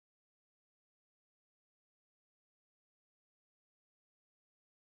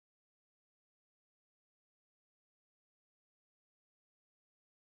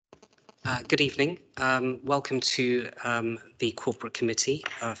Good evening. Welcome to the Corporate Committee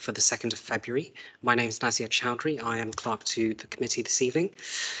for the 2nd of February. My name is Nazia Chowdhury. I am clerk to the committee this evening.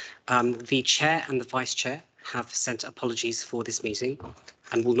 The chair and the vice chair have sent apologies for this meeting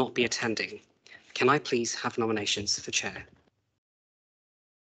and will not be attending. Can I please have nominations for chair?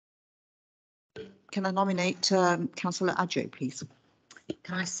 Can I nominate Councillor Adjei, please?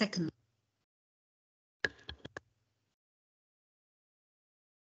 Can I second?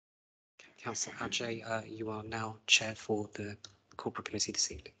 Councillor Adjei, you are now chair for the Corporate Committee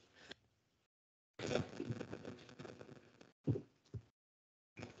this evening.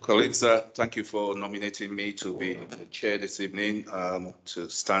 Colleagues, thank you for nominating me to be the chair this evening, to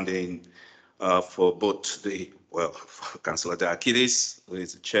stand in for both for Councillor Diakidis, who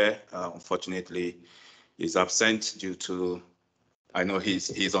is the chair. Unfortunately, he's absent due to, I know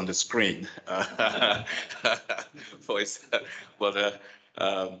he's on the screen for his,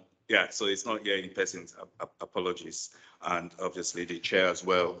 yeah, so it's not here in person. Apologies. And obviously the chair as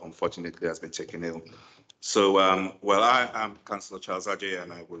well, unfortunately, has been taken ill. So, I am Councillor Charles Adjei,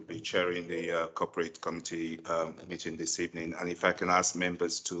 and I will be chairing the Corporate Committee meeting this evening. And if I can ask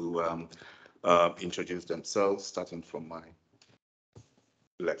members to introduce themselves, starting from my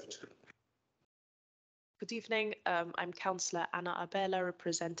left. Good evening. I'm Councillor Anna Abela,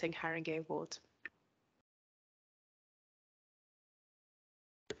 representing Haringey Ward.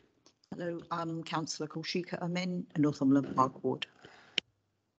 Hello, I'm Councillor Kaushika Amin, Northumberland Park Ward.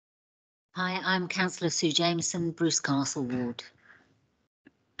 Hi, I'm Councillor Sue Jameson, Bruce Castle Ward.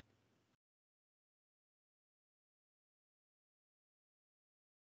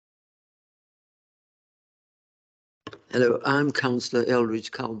 Hello, I'm Councillor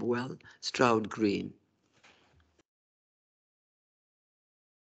Elridge Caldwell, Stroud Green.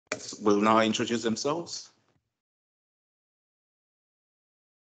 Will now introduce themselves.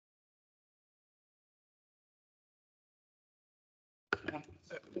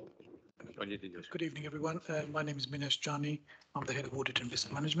 Good evening, everyone. My name is Minesh Jani. I'm the Head of Audit and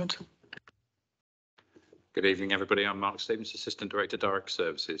Risk Management. Good evening, everybody. I'm Mark Stevens, Assistant Director, Direct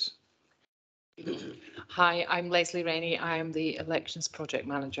Services. Hi, I'm Leslie Rainey. I am the Elections Project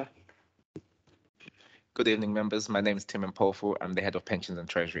Manager. Good evening, members. My name is Tim Mpofu. I'm the Head of Pensions and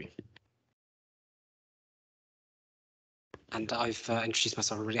Treasury. And I've introduced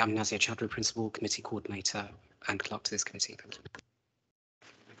myself already. I'm Nazia Chowdhury, Principal Committee Coordinator and Clerk to this committee. Thank you.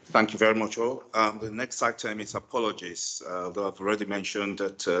 Thank you very much, all. The next item is apologies. Though I've already mentioned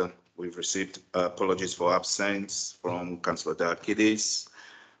that we've received apologies for absence from Councillor Diakidis,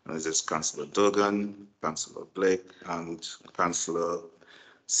 this is Councillor Duggan, Councillor Blake, and Councillor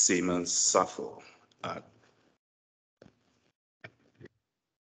Siemens Sappho. That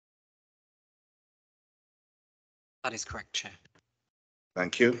is correct, Chair.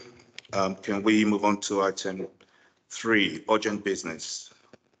 Thank you. Can we move on to item 3, urgent business?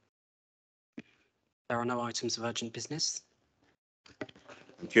 There are no items of urgent business.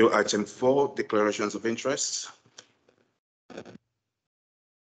 Thank you. Item 4, declarations of interest.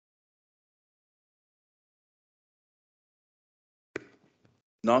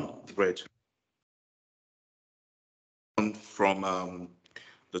 None? Great. From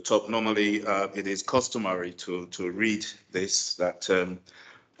the top, normally it is customary to read this, that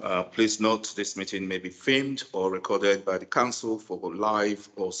please note this meeting may be filmed or recorded by the Council for live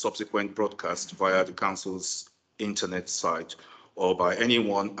or subsequent broadcast via the Council's internet site or by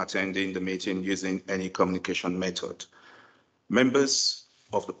anyone attending the meeting using any communication method. Members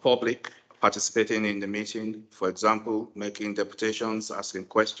of the public participating in the meeting, for example, making deputations, asking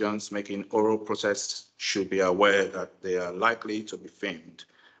questions, making oral protests, should be aware that they are likely to be filmed,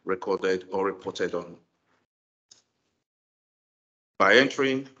 recorded, or reported on. By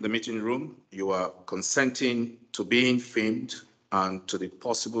entering the meeting room, you are consenting to being filmed and to the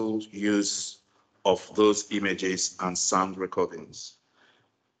possible use of those images and sound recordings.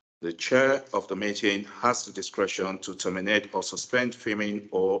 The chair of the meeting has the discretion to terminate or suspend filming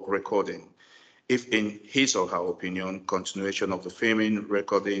or recording if, in his or her opinion, continuation of the filming,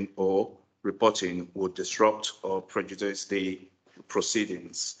 recording, or reporting would disrupt or prejudice the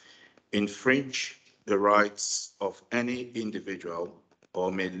proceedings, infringe the rights of any individual,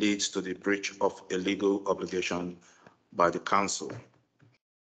 or may lead to the breach of a legal obligation by the Council.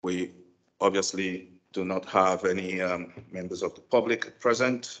 We obviously do not have any members of the public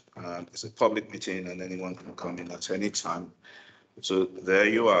present. It's a public meeting and anyone can come in at any time. So there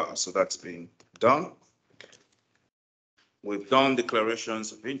you are. So that's been done. We've done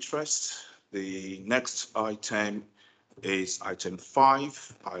declarations of interest. The next item is item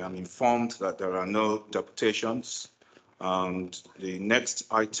 5. I am informed that there are no deputations. And the next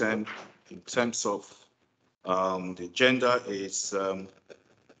item in terms of the agenda is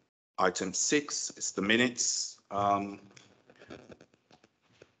item 6, it's the minutes.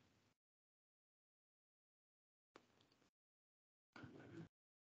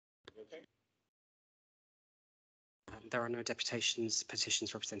 There are no deputations,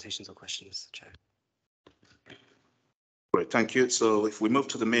 petitions, representations or questions, Chair. Great, thank you. So if we move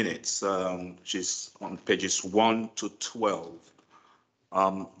to the minutes, which is on pages 1 to 12,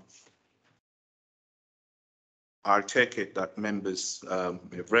 I take it that members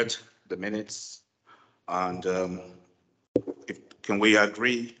have read the minutes, and can we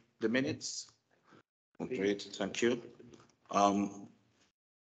agree the minutes? Agreed, thank you.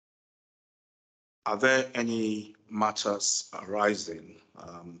 Are there any matters arising?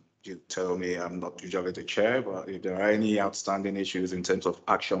 You tell me, I'm not usually the chair, but if there are any outstanding issues in terms of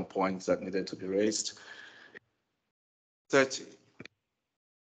action points that needed to be raised. 30.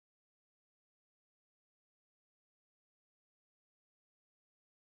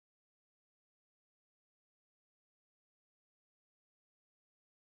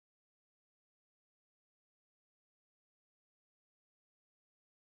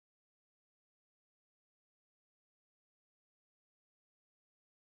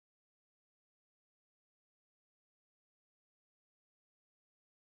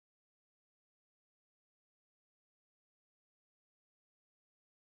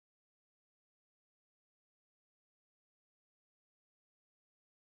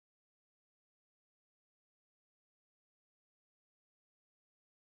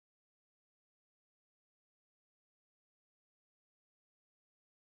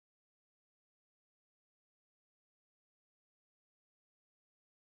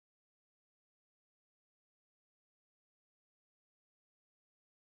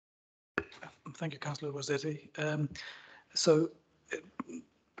 Thank you, Councillor Rossetti. So,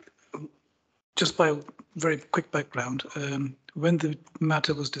 just by a very quick background, when the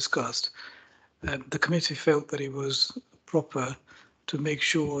matter was discussed, the committee felt that it was proper to make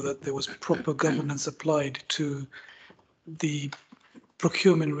sure that there was proper governance applied to the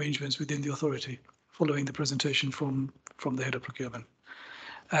procurement arrangements within the authority, following the presentation from the head of procurement.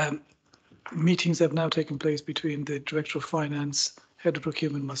 Meetings have now taken place between the Director of Finance, head of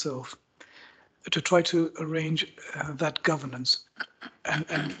procurement, and myself, to try to arrange that governance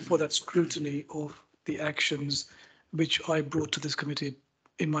and for that scrutiny of the actions which I brought to this committee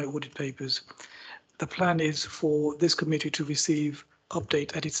in my audit papers. The plan is for this committee to receive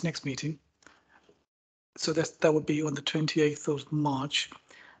update at its next meeting. So that would be on the 28th of March,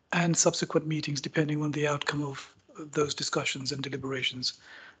 and subsequent meetings depending on the outcome of those discussions and deliberations.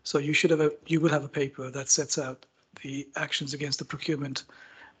 So you will have a paper that sets out the actions against the procurement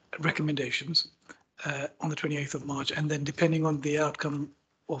recommendations on the 28th of March, and then depending on the outcome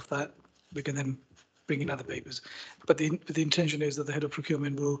of that, we can then bring in other papers. But the intention is that the head of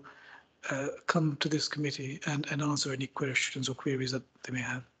procurement will come to this committee and answer any questions or queries that they may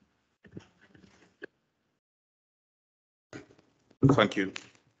have. Thank you.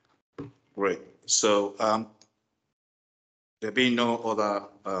 Great. So there being no other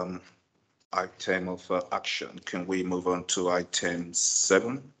item of action, can we move on to item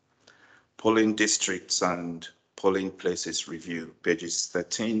 7? Polling districts and polling places review, pages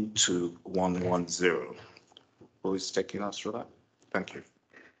 13 to 110. Who is taking us through that? Thank you.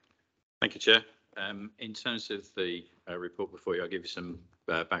 Thank you, Chair. In terms of the report before you, I'll give you some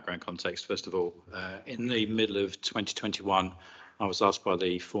background context. First of all, in the middle of 2021, I was asked by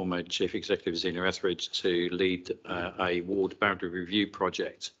the former Chief Executive, Zena Etheridge, to lead a ward boundary review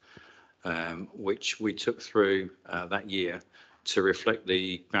project, which we took through that year to reflect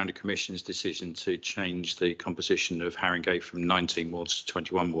the Boundary Commission's decision to change the composition of Haringey from 19 wards to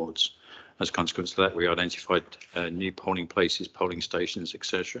 21 wards. As a consequence of that, we identified new polling places, polling stations,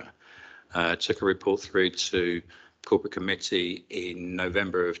 etc. Took a report through to Corporate Committee in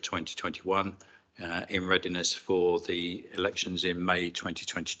November of 2021 in readiness for the elections in May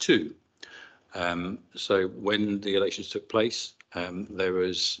 2022. So when the elections took place, there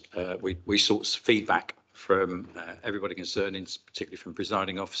was we sought feedback from everybody concerned, particularly from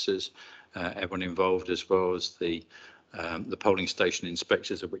presiding officers, everyone involved, as well as the polling station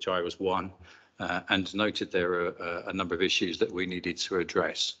inspectors, of which I was one, and noted there are a number of issues that we needed to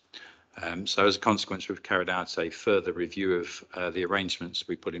address. So as a consequence, we've carried out a further review of the arrangements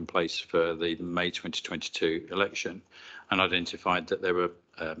we put in place for the May 2022 election, and identified that there were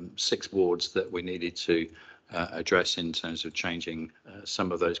 6 wards that we needed to address in terms of changing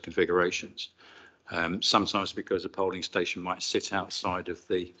some of those configurations. Sometimes because a polling station might sit outside of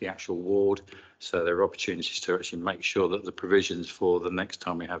the actual ward, so there are opportunities to actually make sure that the provisions for the next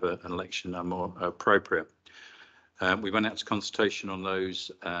time we have an election are more appropriate. We went out to consultation on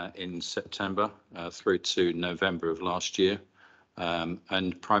those in September through to November of last year,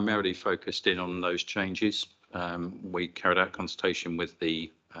 and primarily focused in on those changes. We carried out consultation with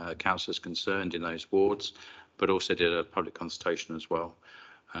the councillors concerned in those wards, but also did a public consultation as well.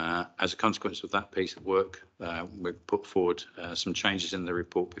 As a consequence of that piece of work, we've put forward some changes in the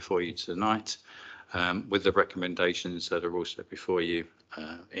report before you tonight, with the recommendations that are also before you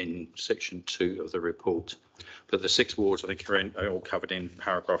in section 2 of the report. But the 6 wards, I think, are all covered in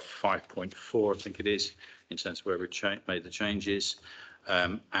paragraph 5.4, I think it is, in terms of where we made the changes,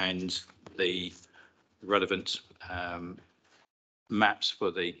 and the relevant maps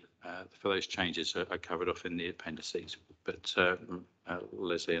for those changes are covered off in the appendices. But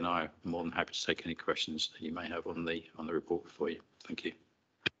Leslie and I are more than happy to take any questions that you may have on the report before you. Thank you.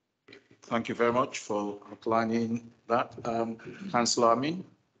 Thank you very much for outlining that. Councillor Amin.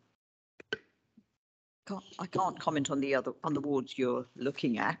 I can't comment on the wards you're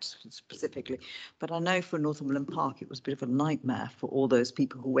looking at specifically, but I know for Northumberland Park it was a bit of a nightmare for all those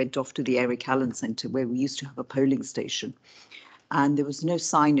people who went off to the Eric Allen Centre, where we used to have a polling station, and there was no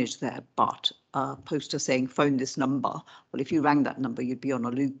signage there but a poster saying phone this number. Well, if you rang that number you'd be on a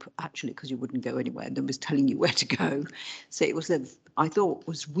loop actually, because you wouldn't go anywhere, and it was telling you where to go. So it was I thought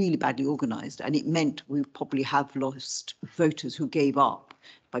was really badly organised, and it meant we probably have lost voters who gave up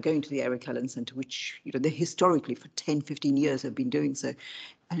by going to the Eric Allen Centre, which, you know, they historically for 10-15 years have been doing so,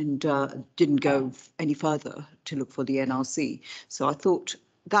 and didn't go any further to look for the NRC. So I thought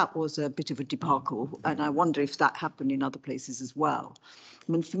that was a bit of a debacle, and I wonder if that happened in other places as well.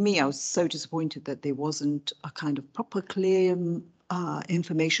 I mean, for me, I was so disappointed that there wasn't a kind of proper, clear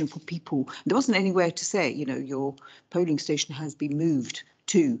information for people. There wasn't anywhere to say, you know, your polling station has been moved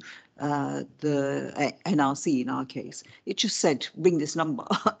to the NRC in our case. It just said, ring this number,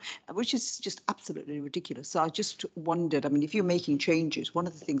 which is just absolutely ridiculous. So I just wondered, I mean, if you're making changes, one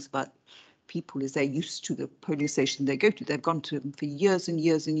of the things about people is they're used to the polling station they go to. They've gone to them for years and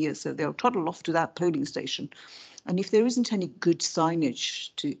years and years, so they'll toddle off to that polling station. And if there isn't any good signage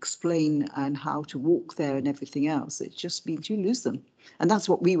to explain and how to walk there and everything else, it just means you lose them. And that's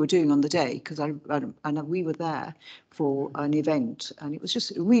what we were doing on the day, because we were there for an event, and it was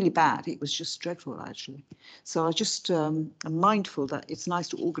just really bad. It was just dreadful, actually. So I just am mindful that it's nice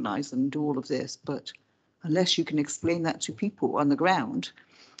to organise and do all of this, but unless you can explain that to people on the ground,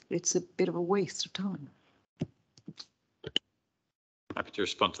 it's a bit of a waste of time. Happy to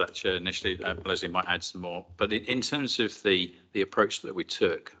respond to that, Chair. Initially, Leslie might add some more, but in terms of the approach that we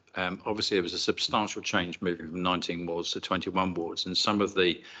took, obviously there was a substantial change moving from 19 wards to 21 wards, and some of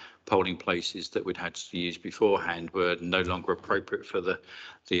the polling places that we'd had to use beforehand were no longer appropriate for the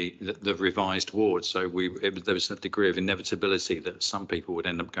revised wards. So there was a degree of inevitability that some people would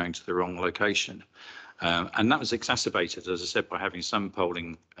end up going to the wrong location. And that was exacerbated, as I said, by having some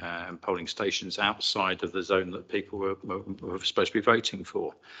polling stations outside of the zone that people were supposed to be voting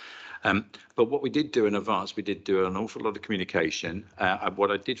for. But what we did do in advance, we did do an awful lot of communication. What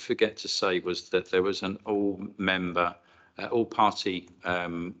I did forget to say was that there was an all-party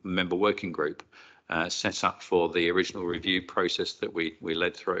member working group set up for the original review process that we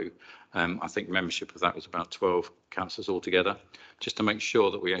led through. I think membership of that was about 12 councillors altogether, just to make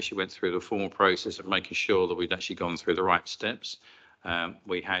sure that we actually went through the formal process of making sure that we'd actually gone through the right steps.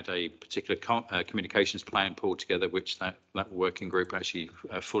 We had a particular communications plan pulled together, which that working group actually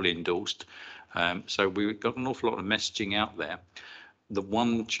fully endorsed. So we got an awful lot of messaging out there. The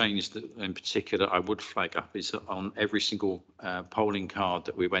one change that in particular I would flag up is that on every single polling card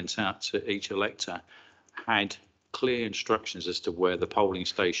that we went out to each elector had clear instructions as to where the polling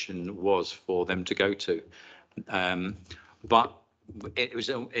station was for them to go to. But it was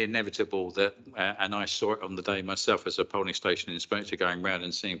inevitable that, and I saw it on the day myself as a polling station inspector, going around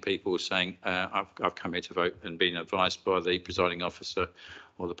and seeing people saying, I've come here to vote, and being advised by the presiding officer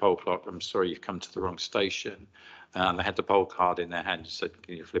or the poll clerk, I'm sorry, you've come to the wrong station. They had the poll card in their hand and said,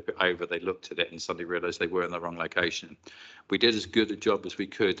 can you flip it over? They looked at it and suddenly realised they were in the wrong location. We did as good a job as we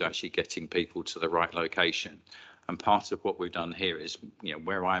could actually getting people to the right location. And part of what we've done here is, you know,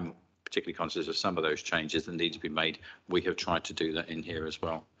 where I'm particularly conscious of some of those changes that need to be made, we have tried to do that in here as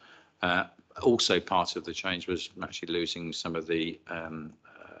well. Also, part of the change was actually losing some of the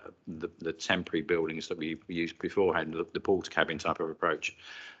temporary buildings that we used beforehand, the porter cabin type of approach,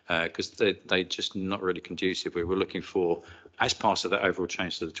 because they're just not really conducive. We were looking for, as part of that overall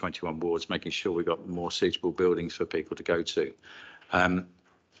change to the 21 wards, making sure we got more suitable buildings for people to go to.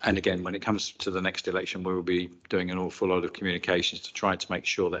 And again, when it comes to the next election, we will be doing an awful lot of communications to try to make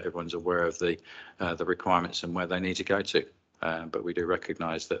sure that everyone's aware of the requirements and where they need to go to. But we do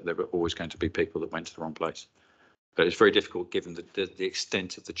recognise that there were always going to be people that went to the wrong place. But it's very difficult given the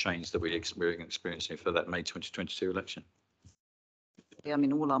extent of the change that we're experiencing for that May 2022 election. I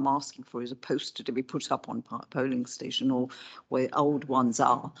mean, all I'm asking for is a poster to be put up on polling station or where old ones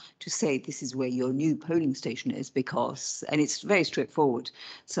are to say this is where your new polling station is, because, and it's very straightforward.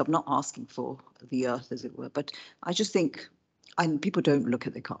 So I'm not asking for the earth, as it were, but I just think, and people don't look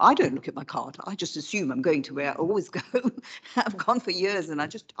at their card. I don't look at my card. I just assume I'm going to where I always go. I've gone for years and I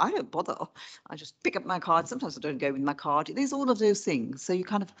don't bother. I just pick up my card. Sometimes I don't go with my card. There's all of those things. So you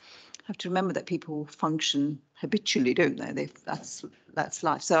kind of have to remember that people function habitually, don't they? That's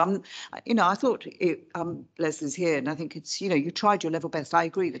life. So I thought Leslie's here, and I think it's, you tried your level best. I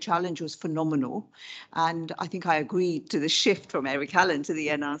agree. The challenge was phenomenal, and I think I agreed to the shift from Eric Allen to the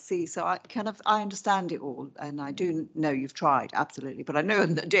NRC. So I understand it all, and I do know you've tried, absolutely. But I know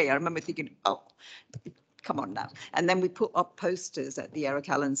on the day I remember thinking, oh, come on now. And then we put up posters at the Eric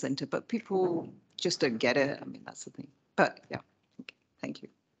Allen Centre, but people just don't get it. I mean, that's the thing. But yeah, okay. Thank you.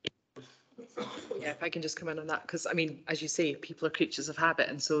 Yeah, if I can just come in on that, because I mean, as you say, people are creatures of habit,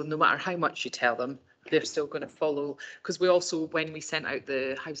 and so no matter how much you tell them, they're still going to follow. Because we also, when we sent out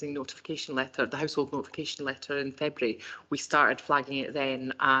the housing notification letter, the household notification letter in February, we started flagging it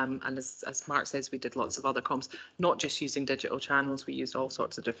then. And as Mark says, we did lots of other comms, not just using digital channels, we used all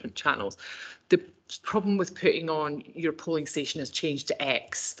sorts of different channels. The problem with putting on your polling station has changed to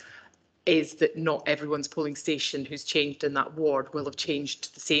X is that not everyone's polling station who's changed in that ward will have changed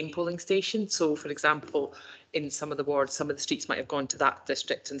to the same polling station. So, for example, in some of the wards, some of the streets might have gone to that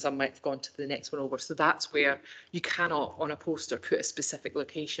district and some might have gone to the next one over. So that's where you cannot, on a poster, put a specific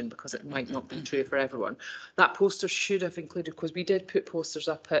location because it might not be true for everyone. That poster should have included, because we did put posters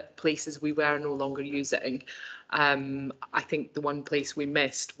up at places we were no longer using. I think the one place we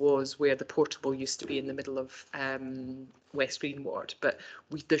missed was where the portable used to be in the middle of West Green ward, but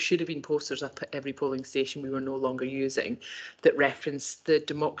there should have been posters up at every polling station we were no longer using that referenced the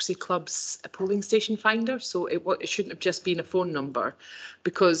Democracy Club's polling station finder. So it shouldn't have just been a phone number,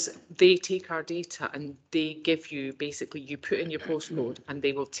 because they take our data and they give you, basically you put in your postcode and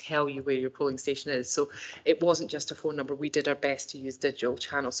they will tell you where your polling station is. So it wasn't just a phone number. We did our best to use digital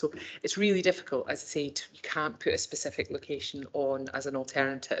channels. So it's really difficult, as I say, you can't put a specific location on as an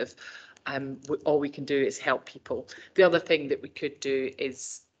alternative. All we can do is help people. The other thing that we could do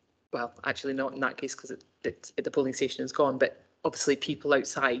is, well, actually not in that case because the polling station is gone, but obviously people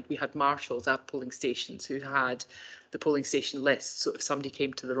outside, we had marshals at polling stations who had the polling station list. So if somebody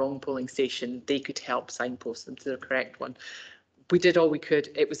came to the wrong polling station, they could help signpost them to the correct one. We did all we could.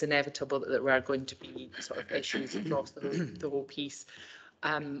 It was inevitable that there were going to be sort of issues across the whole piece.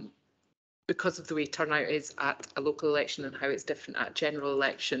 Because of the way turnout is at a local election and how it's different at a general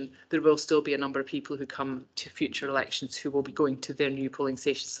election, there will still be a number of people who come to future elections who will be going to their new polling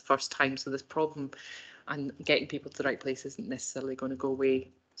stations the first time. So this problem and getting people to the right place isn't necessarily going to go away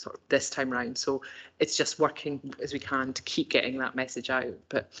sort of this time round. So it's just working as we can to keep getting that message out,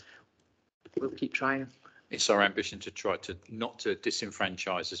 but we'll keep trying. It's our ambition to try to not to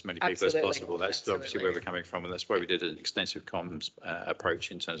disenfranchise as many people as possible. That's obviously where we're coming from, and that's why we did an extensive comms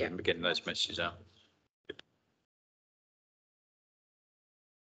approach in terms of getting those messages out.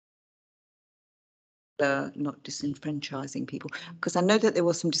 Not disenfranchising people, because I know that there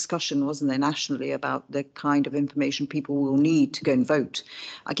was some discussion, wasn't there, nationally about the kind of information people will need to go and vote.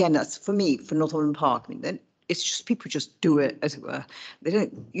 Again, that's for me, for Northumberland Park. I mean, it's just people just do it, as it were. They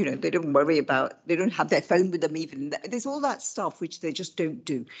don't, they don't worry about, they don't have their phone with them even. There's all that stuff which they just don't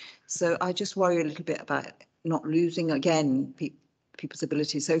do. So I just worry a little bit about not losing, again, people's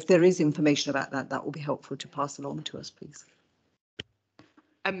ability. So if there is information about that, that will be helpful to pass along to us, please.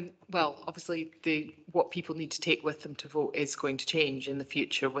 Well, obviously, what people need to take with them to vote is going to change in the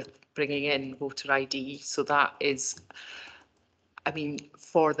future with bringing in voter ID. So that is, I mean,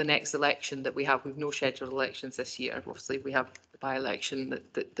 for the next election that we have, we've no scheduled elections this year. Obviously, we have the by-election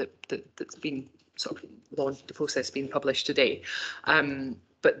that's been sort of launched, the process being published today.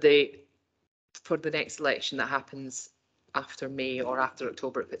 But for the next election that happens after May or after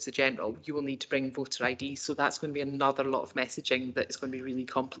October, if it's a general, you will need to bring voter ID. So that's going to be another lot of messaging that is going to be really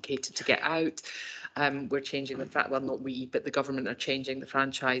complicated to get out. We're changing the well, not we, but the government are changing the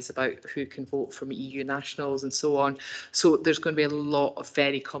franchise about who can vote from EU nationals and so on. So there's going to be a lot of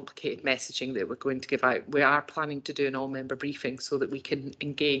very complicated messaging that we're going to give out. We are planning to do an all-member briefing so that we can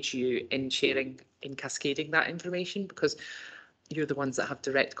engage you in sharing, in cascading that information, because you're the ones that have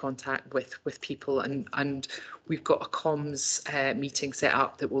direct contact with people, and we've got a comms meeting set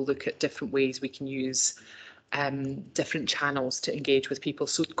up that will look at different ways we can use different channels to engage with people.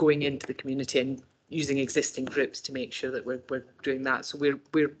 So going into the community and using existing groups to make sure that we're doing that. So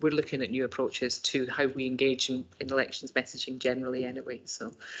we're looking at new approaches to how we engage in elections messaging generally anyway.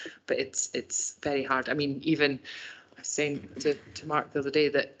 So, but it's very hard. I mean, even I was saying to Mark the other day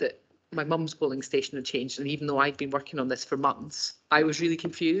that my mum's polling station had changed, and even though I'd been working on this for months, I was really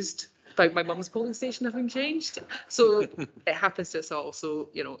confused about my mum's polling station having changed. So it happens to us all. So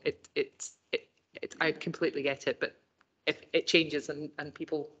you know, I completely get it, but if it changes and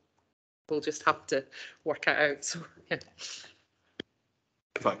people will just have to work it out. So yeah.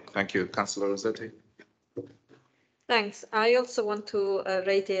 Thank you, Councillor Rossetti. Thanks. I also want to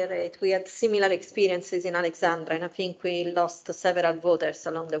reiterate, we had similar experiences in Alexandra, and I think we lost several voters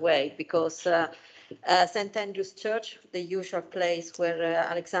along the way because St. Andrew's Church, the usual place where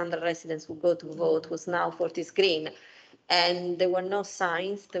Alexandra residents would go to vote, was now Fortis Green. And there were no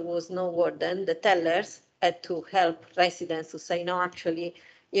signs, there was no warden. The tellers had to help residents to say, no, actually,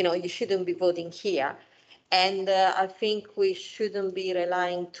 you know, you shouldn't be voting here. And I think we shouldn't be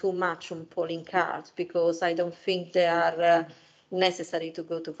relying too much on polling cards because I don't think they are necessary to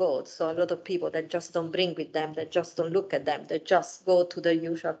go to vote. So a lot of people that just don't bring with them, they just don't look at them, they just go to the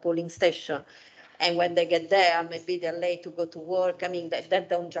usual polling station. And when they get there, maybe they're late to go to work. I mean, they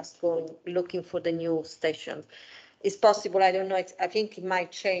don't just go looking for the new station. It's possible, I don't know, I think it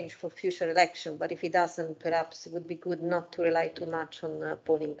might change for future election, but if it doesn't, perhaps it would be good not to rely too much on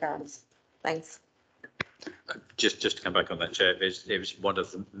polling cards. Thanks. Just to come back on that, Chair, it was one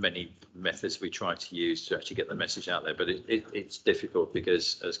of the many methods we try to use to actually get the message out there, but it's difficult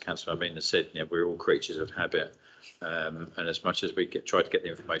because, as Councillor Amina said, you know, we're all creatures of habit, and as much as we try to get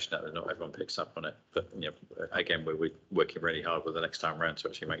the information out there, not everyone picks up on it. But you know, again, we're working really hard with the next time around to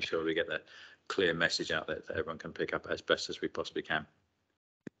actually make sure we get the clear message out there that everyone can pick up as best as we possibly can.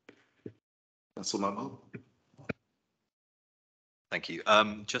 Councillor Mambo. Thank you.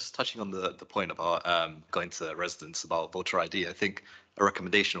 Just touching on the point about going to residents about voter ID, I think a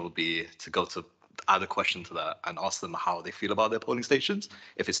recommendation would be to add a question to that and ask them how they feel about their polling stations.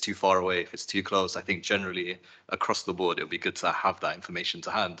 If it's too far away, if it's too close, I think generally across the board, it would be good to have that information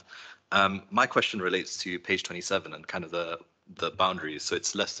to hand. My question relates to page 27 and kind of the boundaries. So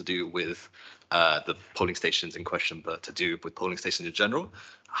it's less to do with the polling stations in question, but to do with polling stations in general.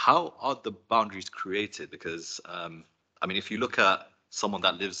 How are the boundaries created? Because I mean, if you look at someone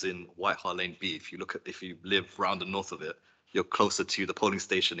that lives in White Hart Lane B, if you live round the north of it, you're closer to the polling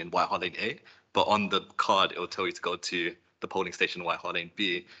station in White Hart Lane A, but on the card, it will tell you to go to the polling station in White Hart Lane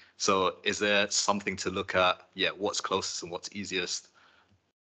B. So is there something to look at, what's closest and what's easiest?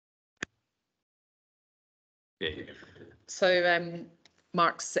 So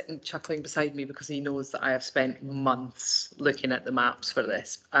Mark's sitting chuckling beside me because he knows that I have spent months looking at the maps for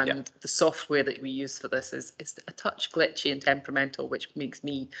this, and the software that we use for this is a touch glitchy and temperamental, which makes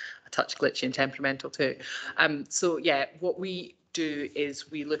me a touch glitchy and temperamental too. So yeah, what we do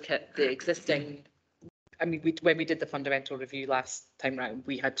is we look at the existing. I mean, when we did the fundamental review last time round,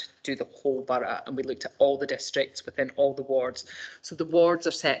 we had to do the whole borough and we looked at all the districts within all the wards. So the wards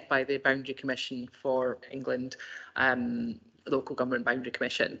are set by the Boundary Commission for England, Local Government Boundary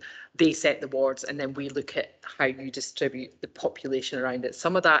Commission. They set the wards and then we look at how you distribute the population around it.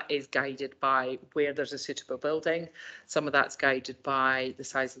 Some of that is guided by where there's a suitable building. Some of that's guided by the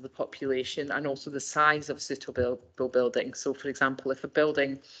size of the population and also the size of a suitable building. So for example, if a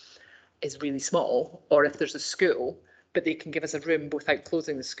building is really small, or if there's a school, but they can give us a room without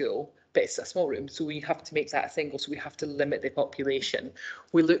closing the school, but it's a small room, so we have to make that a single, so we have to limit the population.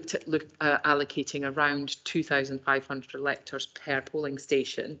 We looked at allocating around 2,500 electors per polling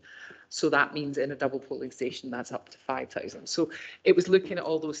station. So that means in a double polling station, that's up to 5,000. So it was looking at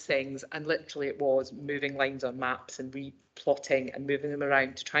all those things, and literally it was moving lines on maps and replotting and moving them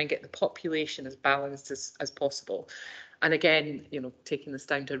around to try and get the population as balanced as possible. And again, you know, taking this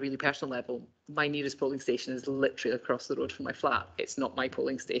down to a really personal level, my nearest polling station is literally across the road from my flat. It's not my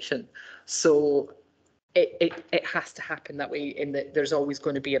polling station. So it has to happen that way, in that there's always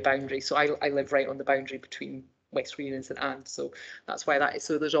going to be a boundary. So I live right on the boundary between West Green and St Anne's. So that's why that is.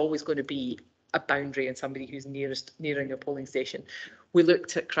 So there's always going to be a boundary and somebody who's nearing a polling station. We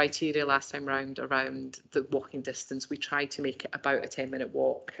looked at criteria last time round around the walking distance. We tried to make it about a 10-minute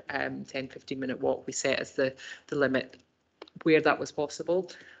walk, 10-15-minute walk we set as the limit. where that was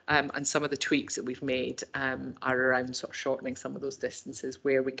possible. And some of the tweaks that we've made are around sort of shortening some of those distances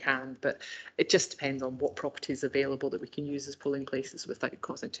where we can, but it just depends on what property is available that we can use as polling places without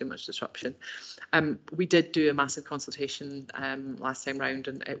causing too much disruption. We did do a massive consultation last time round,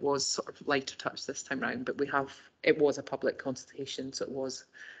 and it was sort of lighter touch this time round, but it was a public consultation, so it was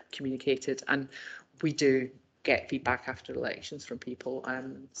communicated, and we do get feedback after elections from people.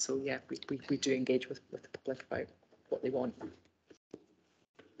 So yeah, we do engage with the public about what they want.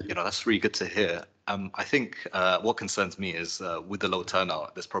 You know, that's really good to hear. I think what concerns me is with the low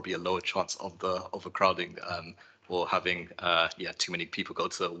turnout, there's probably a lower chance of the overcrowding or having too many people go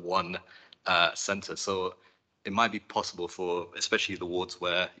to one centre. So it might be possible for, especially the wards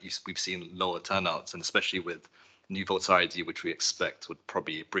where we've seen lower turnouts, and especially with new voter ID, which we expect would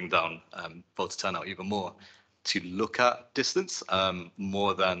probably bring down voter turnout even more, to look at distance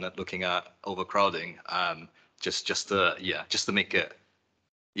more than looking at overcrowding. Just to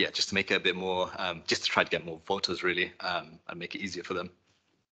make it a bit more, just to try to get more voters really, and make it easier for them.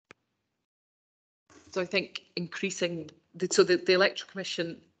 So I think increasing the Electoral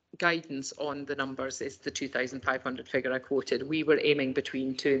Commission guidance on the numbers is the 2,500 figure I quoted. We were aiming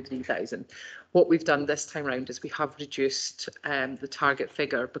between 2,000 and 3,000. What we've done this time round is we have reduced the target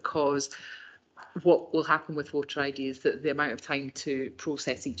figure, because what will happen with voter ID is that the amount of time to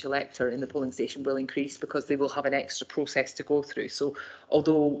process each elector in the polling station will increase, because they will have an extra process to go through. So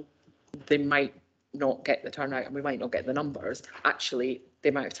although they might not get the turnout and we might not get the numbers, actually the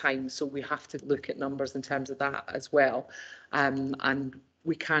amount of time, so we have to look at numbers in terms of that as well. And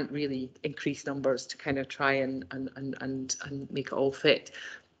we can't really increase numbers to kind of try and make it all fit.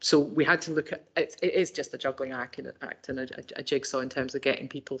 So we had to look at it. It is just a juggling act and a jigsaw in terms of getting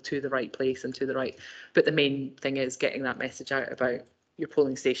people to the right place and to the right. But the main thing is getting that message out about your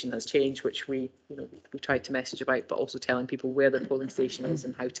polling station has changed, which we tried to message about, but also telling people where the polling station is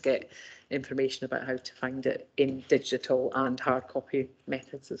and how to get information about how to find it in digital and hard copy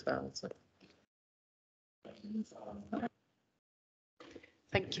methods as well. So.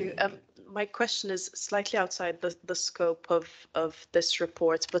 Thank you. My question is slightly outside the scope of this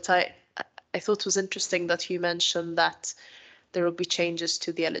report, but I thought it was interesting that you mentioned that there will be changes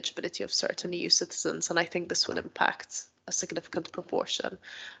to the eligibility of certain EU citizens, and I think this will impact a significant proportion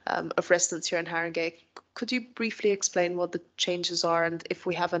of residents here in Haringey. Could you briefly explain what the changes are, and if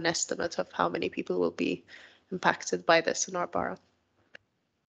we have an estimate of how many people will be impacted by this in our borough?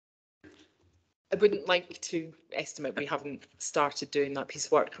 I wouldn't like to estimate. We haven't started doing that piece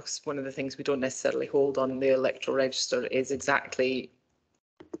of work, because one of the things we don't necessarily hold on the electoral register is exactly,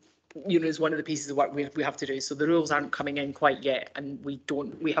 is one of the pieces of work we have to do. So the rules aren't coming in quite yet, and we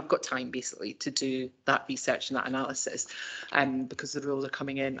have got time basically to do that research and that analysis, because the rules are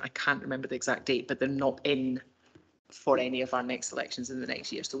coming in. I can't remember the exact date, but they're not in for any of our next elections in the next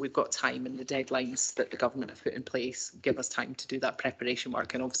year. So we've got time, and the deadlines that the government have put in place give us time to do that preparation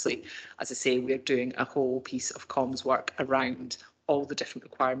work. And obviously, as I say, we're doing a whole piece of comms work around all the different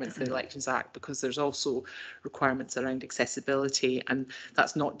requirements of the Elections Act, because there's also requirements around accessibility, and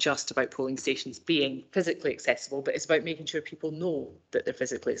that's not just about polling stations being physically accessible, but it's about making sure people know that they're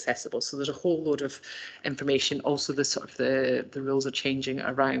physically accessible. So there's a whole load of information. Also, the rules are changing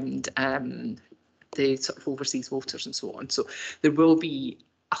around the sort of overseas voters and so on. So there will be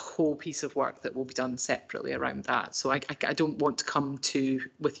a whole piece of work that will be done separately around that. So I don't want to come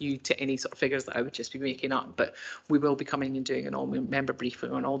with you to any sort of figures that I would just be making up, but we will be coming and doing an all-member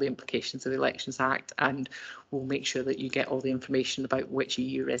briefing on all the implications of the Elections Act, and we'll make sure that you get all the information about which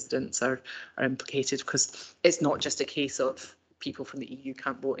EU residents are implicated, because it's not just a case of people from the EU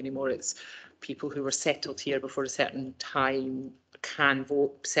can't vote anymore. It's people who were settled here before a certain time can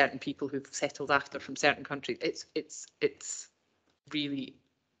vote. Certain people who've settled after from certain countries. It's really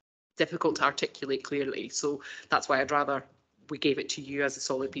difficult to articulate clearly. So that's why I'd rather we gave it to you as a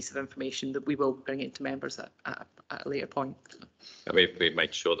solid piece of information that we will bring into members at a later point. And we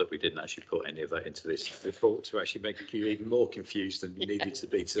made sure that we didn't actually put any of that into this report to actually make you even more confused than you needed to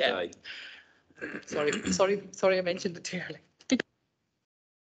be today. Yeah. Sorry, I mentioned it too early.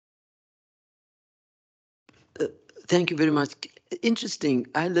 Thank you very much. Interesting.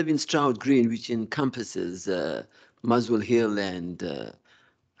 I live in Stroud Green, which encompasses Muswell Hill and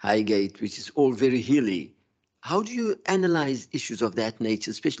Highgate, which is all very hilly. How do you analyze issues of that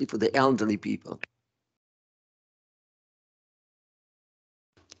nature, especially for the elderly people?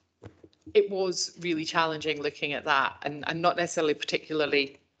 It was really challenging looking at that, and not necessarily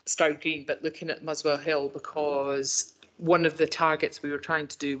particularly Stroud Green, but looking at Muswell Hill, because one of the targets we were trying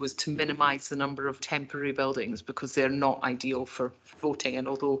to do was to minimise the number of temporary buildings, because they're not ideal for voting. And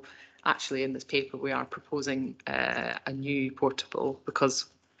although actually in this paper we are proposing a new portable because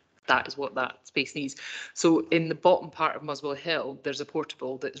that is what that space needs. So in the bottom part of Muswell Hill, there's a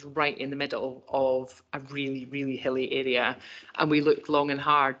portable that's right in the middle of a really, really hilly area. And we looked long and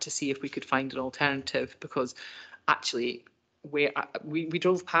hard to see if we could find an alternative, because actually where we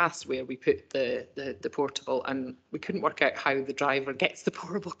drove past where we put the portable, and we couldn't work out how the driver gets the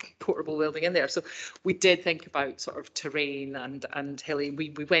portable building in there. So we did think about sort of terrain and hilly.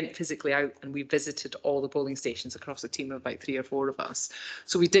 We went physically out and we visited all the polling stations across a team of about 3 or 4 of us.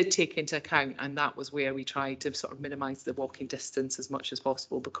 So we did take into account, and that was where we tried to sort of minimise the walking distance as much as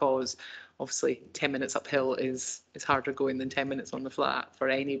possible, because obviously 10 minutes uphill is harder going than 10 minutes on the flat for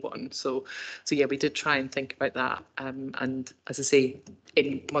anyone. So yeah, we did try and think about that. And as I say,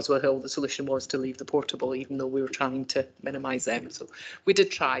 in Muswell Hill, the solution was to leave the portable, even though we were trying to minimise them. So we did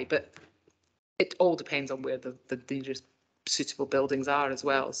try, but it all depends on where the nearest suitable buildings are as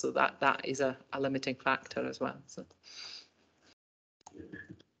well. So that is a limiting factor as well. So.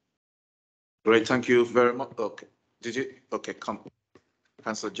 Great, thank you very much. Okay, okay, come,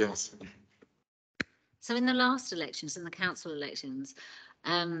 Councillor James. So in the last elections, in the council elections,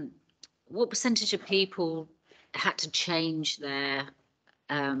 what percentage of people had to change their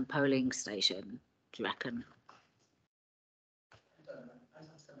polling station, do you reckon?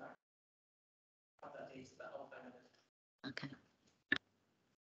 Okay.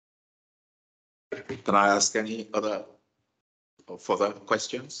 Can I ask any other or further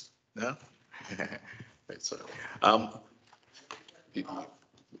questions? No? So,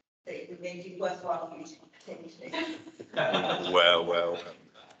 well,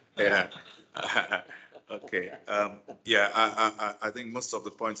 yeah. Okay. Yeah, I think most of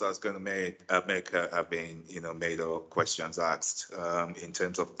the points I was going to make have been, made, or questions asked in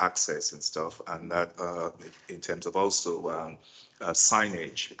terms of access and stuff, and that in terms of also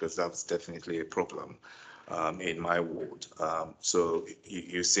signage, because that's definitely a problem in my ward. So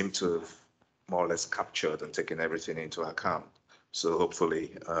you seem to have more or less captured and taken everything into account. So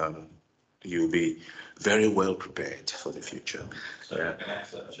hopefully you'll be very well prepared for the future.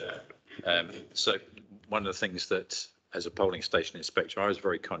 So one of the things that, as a polling station inspector, I was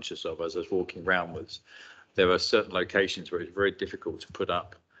very conscious of as I was walking around was there are certain locations where it's very difficult to put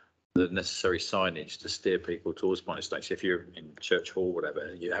up the necessary signage to steer people towards polling stations. If you're in Church Hall,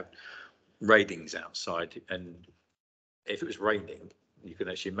 whatever, you have railings outside, and if it was raining, you can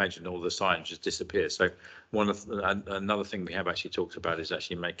actually imagine all the signs just disappear. So another thing we have actually talked about is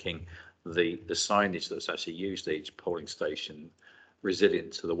actually making the signage that's actually used at each polling station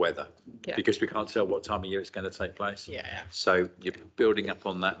resilient to the weather, because we can't tell what time of year it's going to take place. So you're building up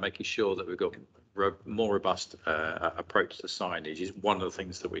on that, making sure that we've got more robust approach to signage is one of the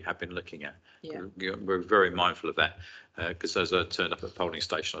things that we have been looking at. We're very mindful of that, because as I turned up at the polling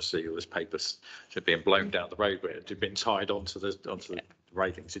station, I see all this paper being blown down the road where it had been tied onto the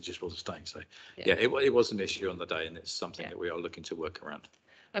railings. It just wasn't staying. So yeah, it was an issue on the day, and it's something that we are looking to work around.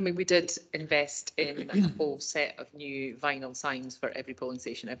 I mean, we did invest in a whole set of new vinyl signs for every polling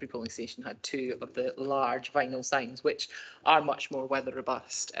station. Every polling station had 2 of the large vinyl signs, which are much more weather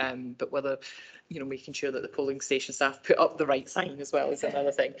robust. But whether, making sure that the polling station staff put up the right sign as well is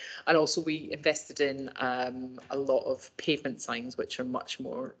another thing. And also we invested in a lot of pavement signs, which are much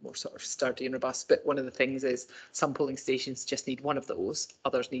more sort of sturdy and robust. But one of the things is some polling stations just need 1 of those,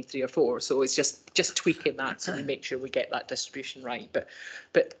 others need 3 or 4. So it's just tweaking that so we make sure we get that distribution right. But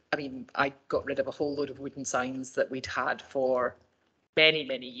I mean, I got rid of a whole load of wooden signs that we'd had for many,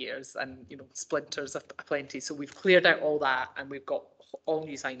 many years, and splinters aplenty. So we've cleared out all that, and we've got all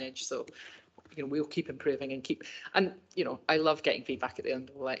new signage. So we'll keep improving and I love getting feedback at the end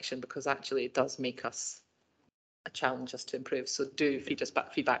of the election, because actually it does make us challenge us to improve. So do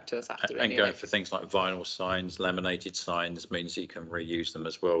feedback to us after. And going for things like vinyl signs, laminated signs means you can reuse them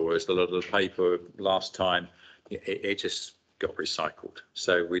as well. Whereas a lot of the paper last time, it just got recycled.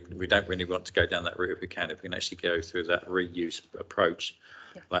 So we don't really want to go down that route. If we can actually go through that reuse approach,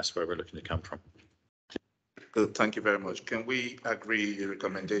 that's where we're looking to come from. Good, thank you very much. Can we agree the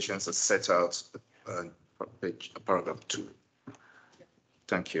recommendations are set out on paragraph 2?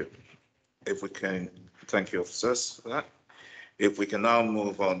 Thank you. If we can, thank you, officers, for that. If we can now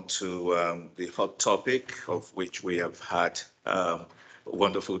move on to the hot topic, of which we have had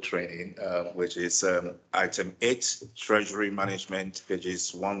wonderful training, which is item 8, Treasury Management,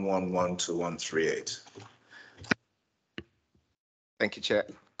 pages 111 to 138. Thank you, Chair.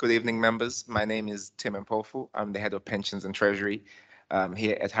 Good evening, members. My name is Tim Mpofu. I'm the head of pensions and treasury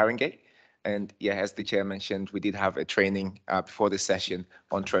here at Haringey. And yeah, as the chair mentioned, we did have a training before this session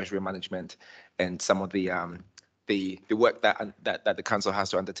on treasury management and some of the the work that the council has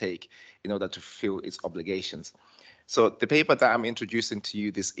to undertake in order to fulfill its obligations. So the paper that I'm introducing to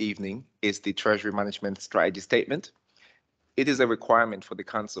you this evening is the Treasury Management Strategy Statement. It is a requirement for the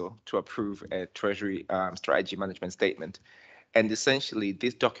council to approve a Treasury Strategy Management Statement. And essentially,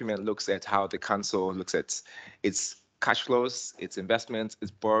 this document looks at how the council looks at its cash flows, its investments,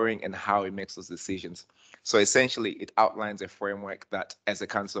 its borrowing, and how it makes those decisions. So essentially, it outlines a framework that, as a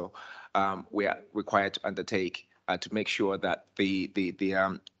council, we are required to undertake to make sure that the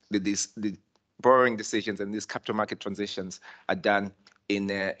borrowing decisions and these capital market transitions are done in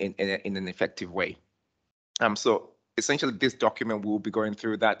an effective way. So essentially, this document will be going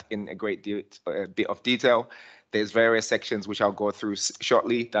through that in a bit of detail. There's various sections which I'll go through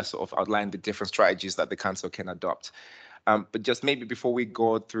shortly that sort of outline the different strategies that the council can adopt. But just maybe before we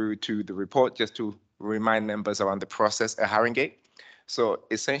go through to the report, just to remind members around the process at Haringey. So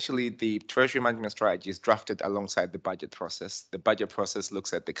essentially, the Treasury Management Strategy is drafted alongside the budget process. The budget process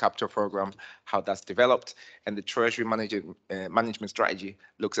looks at the capital program, how that's developed, and the Treasury Management Strategy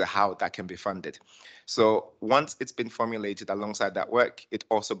looks at how that can be funded. So once it's been formulated alongside that work, it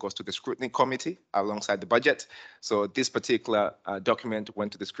also goes to the Scrutiny Committee alongside the budget. So this particular document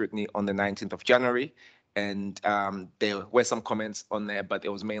went to the scrutiny on the 19th of January. And there were some comments on there, but it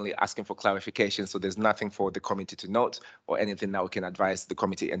was mainly asking for clarification. So there's nothing for the committee to note or anything that we can advise the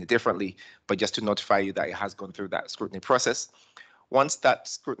committee any differently, but just to notify you that it has gone through that scrutiny process. Once that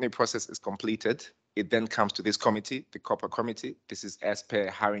scrutiny process is completed, it then comes to this committee, the Corporate Committee. This is as per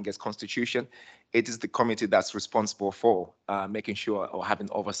Haringey's constitution. It is the committee that's responsible for making sure or having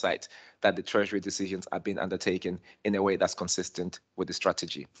oversight that the Treasury decisions are being undertaken in a way that's consistent with the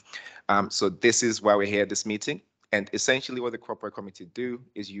strategy. So this is why we're here at this meeting. And essentially what the Corporate Committee do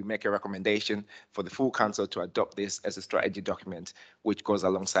is you make a recommendation for the full council to adopt this as a strategy document, which goes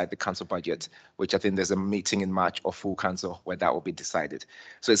alongside the council budget, which I think there's a meeting in March of full council where that will be decided.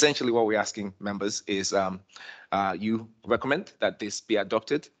 So essentially what we're asking members is you recommend that this be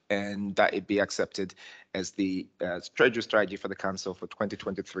adopted and that it be accepted as the Treasury strategy for the council for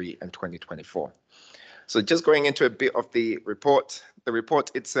 2023 and 2024. So just going into a bit of the report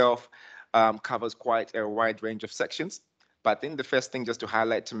itself covers quite a wide range of sections. But I think the first thing just to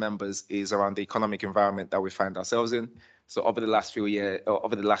highlight to members is around the economic environment that we find ourselves in. So over the last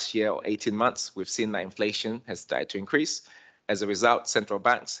year or 18 months, we've seen that inflation has started to increase. As a result, central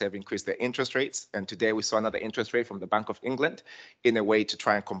banks have increased their interest rates. And today we saw another interest rate from the Bank of England in a way to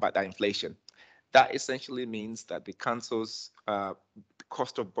try and combat that inflation. That essentially means that the council's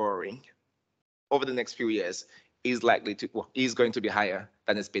cost of borrowing over the next few years is going to be higher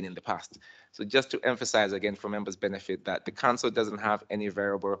than it's been in the past. So just to emphasize again for members' benefit that the council doesn't have any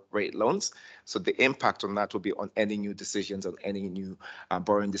variable rate loans. So the impact on that will be on any new decisions, on any new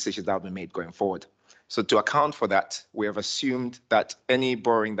borrowing decisions that will be made going forward. So to account for that, we have assumed that any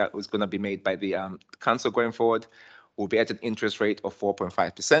borrowing that was going to be made by the council going forward will be at an interest rate of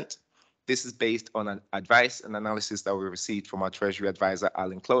 4.5%. This is based on an advice and analysis that we received from our Treasury advisor,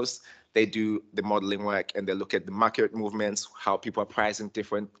 Alan Close. They do the modeling work and they look at the market movements, how people are pricing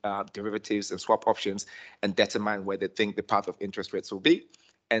different derivatives and swap options, and determine where they think the path of interest rates will be.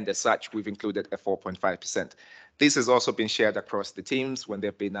 And as such, we've included a 4.5%. This has also been shared across the teams when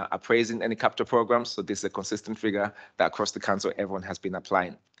they've been appraising any capital programs. So this is a consistent figure that across the council, everyone has been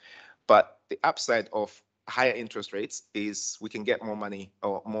applying. But the upside of higher interest rates is we can get more money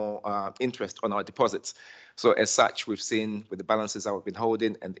or more interest on our deposits. So as such, we've seen with the balances that we've been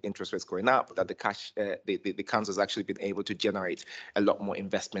holding and the interest rates going up, that the council has actually been able to generate a lot more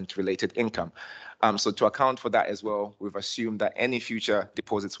investment related income. So to account for that as well, we've assumed that any future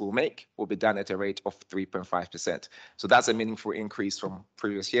deposits we'll make will be done at a rate of 3.5%. So that's a meaningful increase from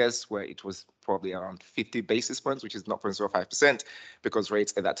previous years where it was probably around 50 basis points, which is 0.05%, because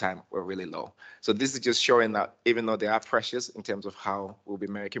rates at that time were really low. So this is just showing that even though there are pressures in terms of how we'll be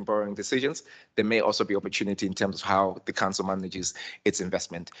making borrowing decisions, there may also be opportunity in terms of how the council manages its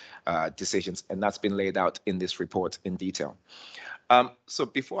investment decisions. And that's been laid out in this report in detail. So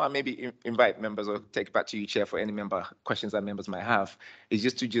before I maybe invite members or take it back to you, Chair, for any member questions that members might have, is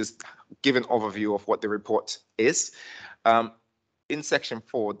just to give an overview of what the report is. In section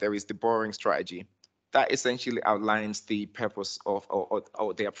 4, there is the borrowing strategy. That essentially outlines the purpose of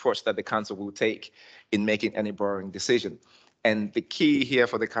or the approach that the council will take in making any borrowing decision. And the key here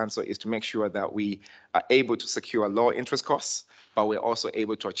for the council is to make sure that we are able to secure low interest costs, but we're also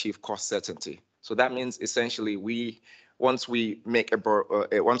able to achieve cost certainty. So that means essentially once we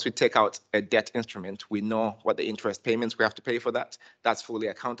take out a debt instrument, we know what the interest payments we have to pay for that. That's fully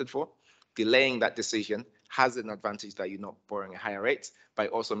accounted for. Delaying that decision has an advantage that you're not borrowing at higher rates, but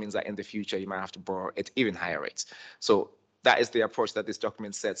it also means that in the future you might have to borrow at even higher rates. So that is the approach that this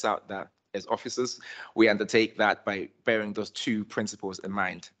document sets out, that as officers, we undertake that by bearing those two principles in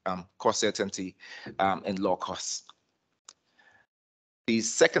mind, cost certainty and low costs. The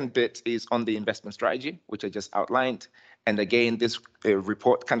second bit is on the investment strategy, which I just outlined. And again, this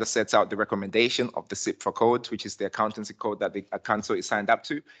report kind of sets out the recommendation of the CIPFA code, which is the accountancy code that the council is signed up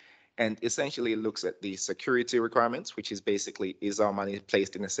to. And essentially it looks at the security requirements, which is basically, is our money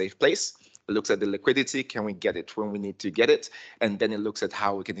placed in a safe place? It looks at the liquidity, can we get it when we need to get it? And then it looks at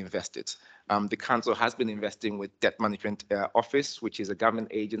how we can invest it. The council has been investing with Debt Management Office, which is a government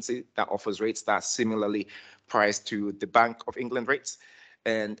agency that offers rates that are similarly priced to the Bank of England rates.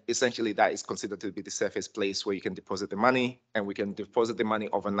 And essentially that is considered to be the safest place where you can deposit the money, and we can deposit the money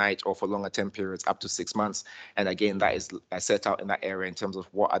overnight or for longer term periods up to 6 months. And again, that is set out in that area in terms of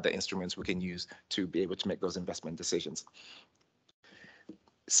what other instruments we can use to be able to make those investment decisions.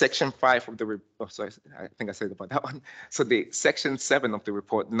 Section 5 of the sorry, I think I said about that one. So the section 7 of the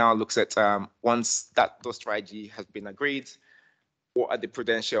report now looks at once those strategy has been agreed, what are the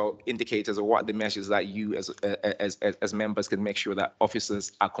prudential indicators, or what are the measures that you as members can make sure that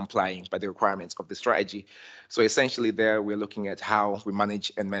officers are complying by the requirements of the strategy. So essentially there we're looking at how we manage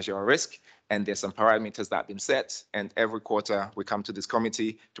and measure our risk, and there's some parameters that have been set, and every quarter we come to this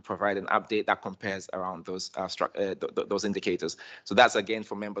committee to provide an update that compares around those indicators. So that's again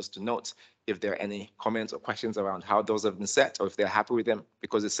for members to note if there are any comments or questions around how those have been set, or if they're happy with them,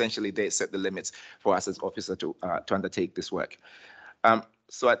 because essentially they set the limits for us as officers to undertake this work.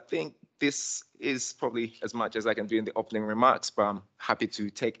 So I think this is probably as much as I can do in the opening remarks, but I'm happy to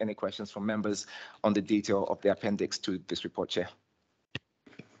take any questions from members on the detail of the appendix to this report, Chair.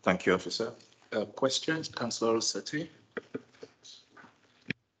 Thank you, Officer. Questions, Councillor Sethi?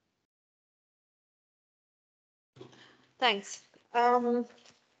 Thanks.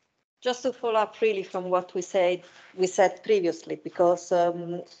 Just to follow up really from what we said previously, because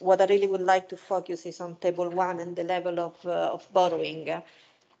what I really would like to focus is on table 1 and the level of borrowing,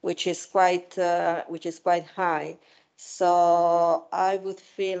 which is quite high. So I would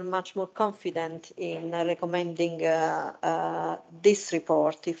feel much more confident in recommending this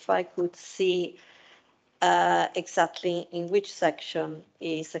report if I could see exactly in which section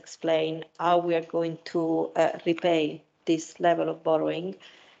is explained how we are going to repay this level of borrowing.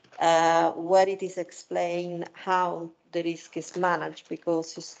 Where it is explained how the risk is managed,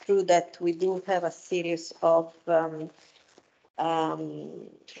 because it's true that we do have a series of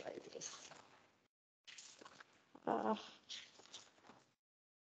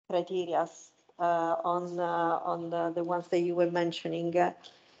criteria on the ones that you were mentioning,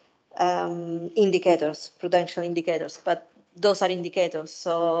 indicators, prudential indicators, but those are indicators.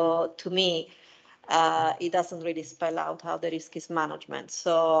 So to me, it doesn't really spell out how the risk is management.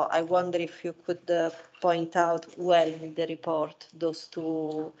 So I wonder if you could point out well in the report those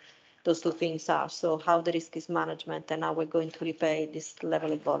two things are. So how the risk is management and how we're going to repay this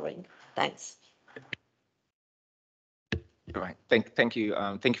level of borrowing. Thanks. All right. Thank you.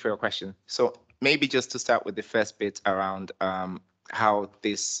 Thank you for your question. So maybe just to start with the first bit around how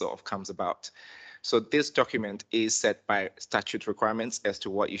this sort of comes about. So this document is set by statute requirements as to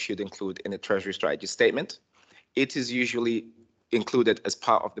what you should include in a Treasury strategy statement. It is usually included as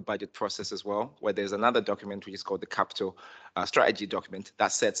part of the budget process as well, where there's another document which is called the capital strategy document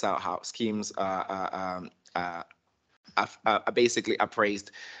that sets out how schemes are basically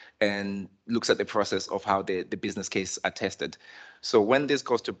appraised and looks at the process of how the business case are tested. So when this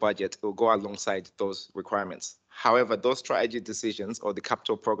goes to budget, it will go alongside those requirements. However, those strategy decisions or the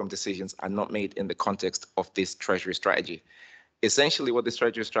capital program decisions are not made in the context of this Treasury strategy. Essentially, what the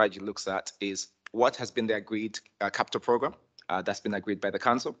Treasury strategy looks at is what has been the agreed capital program that's been agreed by the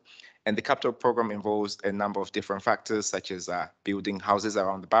council. And the capital program involves a number of different factors, such as building houses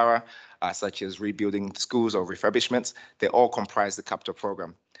around the borough, such as rebuilding schools or refurbishments. They all comprise the capital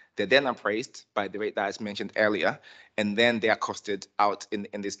program. They're then appraised by the rate that I mentioned earlier, and then they are costed out in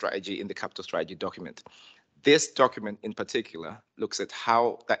the strategy, in the capital strategy document. This document in particular looks at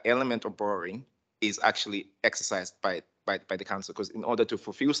how the element of borrowing is actually exercised by the council, because in order to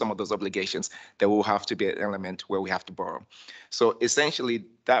fulfill some of those obligations, there will have to be an element where we have to borrow. So essentially,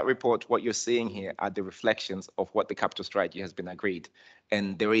 that report, what you're seeing here are the reflections of what the capital strategy has been agreed.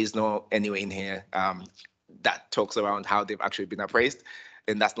 And there is no anywhere in here that talks around how they've actually been appraised.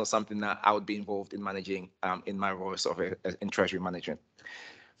 And that's not something that I would be involved in managing in my role sort of in Treasury management.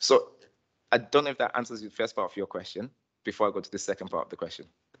 So I don't know if that answers the first part of your question before I go to the second part of the question.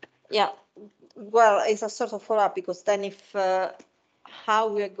 Yeah, well, it's a sort of follow-up, because then if how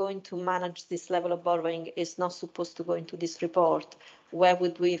we are going to manage this level of borrowing is not supposed to go into this report. Where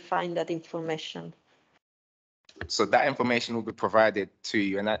would we find that information? So that information will be provided to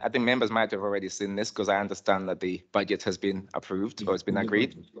you. And I think members might have already seen this because I understand that the budget has been approved or it's been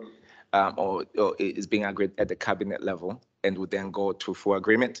agreed, or is being agreed at the cabinet level and would then go to full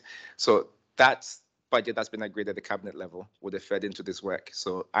agreement. So that budget that's been agreed at the cabinet level would have fed into this work.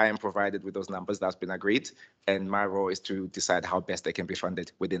 So I am provided with those numbers that's been agreed, and my role is to decide how best they can be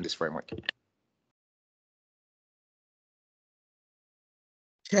funded within this framework.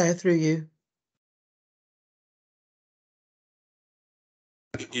 Chair, through you.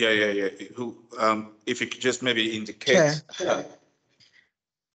 Yeah. Who, if you could just maybe indicate.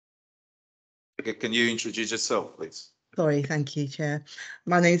 Okay, can you introduce yourself, please? Sorry, thank you, Chair.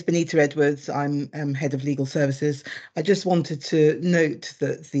 My name is Benita Edwards. I'm Head of Legal Services. I just wanted to note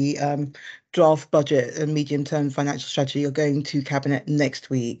that the draft budget and medium-term financial strategy are going to Cabinet next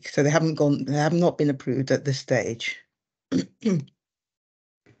week. So they have not been approved at this stage.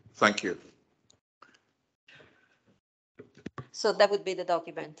 Thank you. So that would be the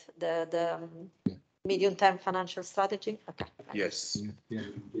document, the medium-term financial strategy. Okay. Yes.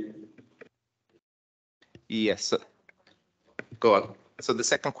 Yes. So, go on. So the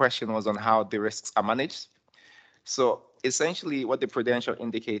second question was on how the risks are managed. So essentially what the prudential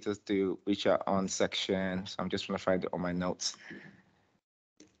indicators do, which are on section, so I'm just trying to find it on my notes.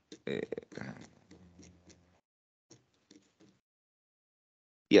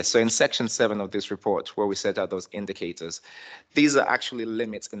 Yes, so in section 7 of this report, where we set out those indicators, these are actually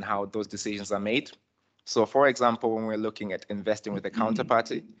limits in how those decisions are made. So for example, when we're looking at investing with a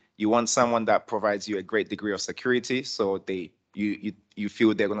counterparty, you want someone that provides you a great degree of security. So you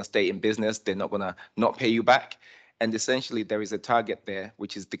feel they're going to stay in business, they're not going to not pay you back. And essentially there is a target there,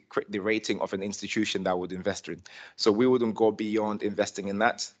 which is the rating of an institution that would invest in. So we wouldn't go beyond investing in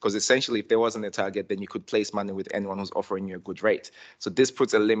that, because essentially if there wasn't a target, then you could place money with anyone who's offering you a good rate. So this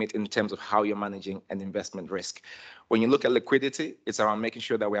puts a limit in terms of how you're managing an investment risk. When you look at liquidity, it's around making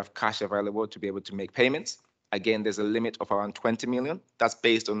sure that we have cash available to be able to make payments. Again, there's a limit of around 20 million. That's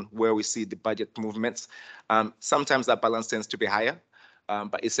based on where we see the budget movements. Sometimes that balance tends to be higher.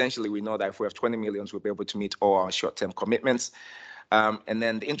 But essentially, we know that if we have 20 million, we'll be able to meet all our short-term commitments. And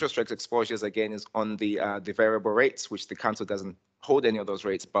then the interest rate exposures, again, is on the variable rates, which the council doesn't hold any of those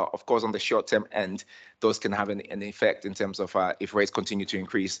rates. But of course, on the short-term end, those can have an effect in terms of if rates continue to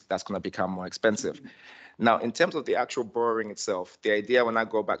increase, that's going to become more expensive. Now, in terms of the actual borrowing itself, the idea when I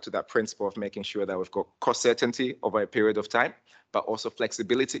go back to that principle of making sure that we've got cost certainty over a period of time, but also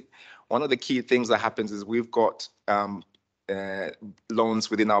flexibility. One of the key things that happens is we've got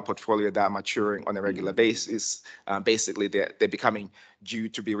loans within our portfolio that are maturing on a regular basis. Basically, they're becoming due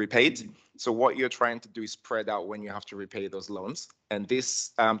to be repaid. So what you're trying to do is spread out when you have to repay those loans. And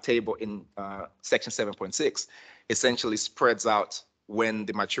this table in section 7.6 essentially spreads out when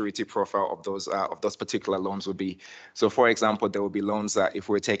the maturity profile of those particular loans will be. So for example, there will be loans that if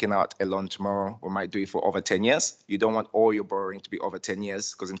we're taking out a loan tomorrow, we might do it for over 10 years. You don't want all your borrowing to be over 10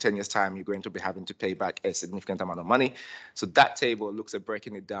 years, because in 10 years time, you're going to be having to pay back a significant amount of money. So that table looks at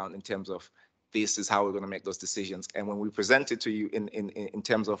breaking it down in terms of this is how we're going to make those decisions. And when we present it to you in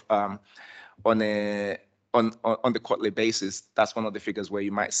terms of on the quarterly basis, that's one of the figures where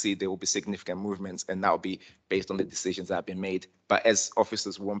you might see there will be significant movements, and that will be based on the decisions that have been made. But as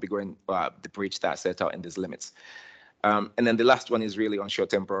officers, we won't be going the breach that are set out in these limits. And then the last one is really on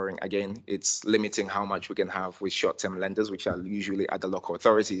short-term borrowing. Again, it's limiting how much we can have with short-term lenders, which are usually at the local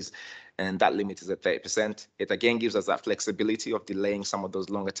authorities, and that limit is at 30%. It again gives us that flexibility of delaying some of those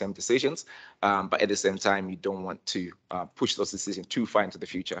longer-term decisions, but at the same time, you don't want to push those decisions too far into the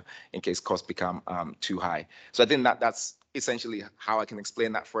future in case costs become too high. So I think that's essentially how I can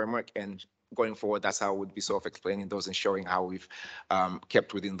explain that framework, and going forward, that's how I would be sort of explaining those and showing how we've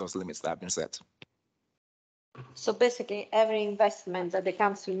kept within those limits that have been set. So basically, every investment that the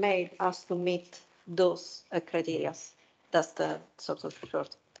council made has to meet those criteria. That's the sort of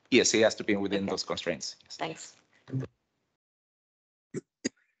short. Yes, it has to be within those constraints. Yes. Thanks.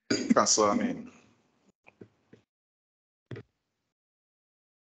 Councillor Amin.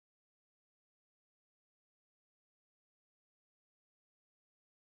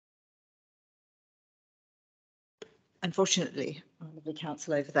 Unfortunately, the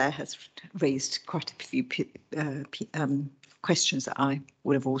council over there has raised quite a few questions that I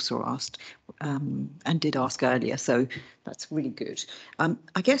would have also asked and did ask earlier, so that's really good. I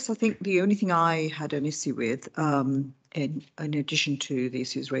think the only thing I had an issue with, in addition to the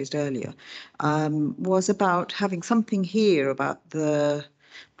issues raised earlier, was about having something here about the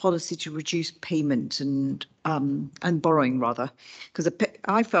policy to reduce payment and borrowing rather, because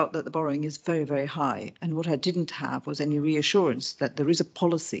I felt that the borrowing is very, very high. And what I didn't have was any reassurance that there is a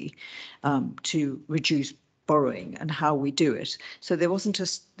policy to reduce borrowing and how we do it. So there wasn't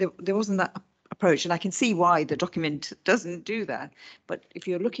that approach, and I can see why the document doesn't do that. But if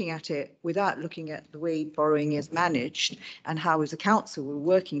you're looking at it without looking at the way borrowing is managed and how as a council we're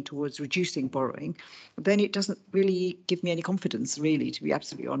working towards reducing borrowing, then it doesn't really give me any confidence, really, to be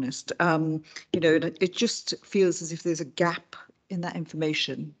absolutely honest. It just feels as if there's a gap in that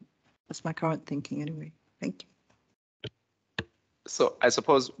information. That's my current thinking anyway. Thank you. So I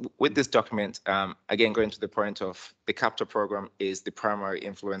suppose with this document, again, going to the point of the capital program is the primary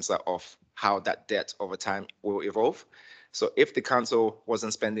influencer of how that debt over time will evolve. So if the council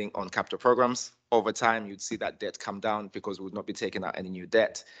wasn't spending on capital programs, over time, you'd see that debt come down because we would not be taking out any new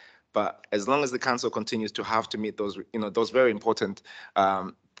debt. But as long as the council continues to have to meet those, those very important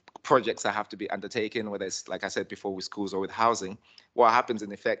projects that have to be undertaken, whether it's, like I said before, with schools or with housing, what happens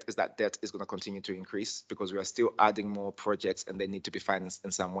in effect is that debt is going to continue to increase because we are still adding more projects and they need to be financed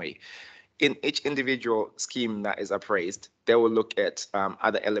in some way. In each individual scheme that is appraised, they will look at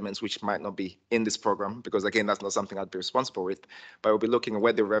other elements which might not be in this program, because again, that's not something I'd be responsible with, but we'll be looking at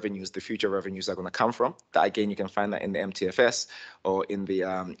where the revenues, the future revenues are going to come from. That again, you can find that in the MTFS or in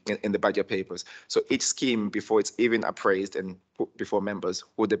the budget papers. So each scheme, before it's even appraised and put before members,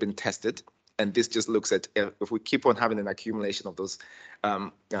 would have been tested. And this just looks at if we keep on having an accumulation of those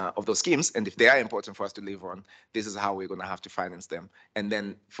schemes, and if they are important for us to live on, this is how we're going to have to finance them. And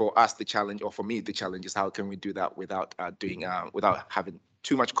then for us, the challenge, or for me, the challenge is how can we do that without without having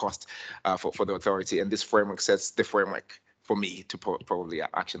too much cost for the authority. And this framework sets the framework for me to probably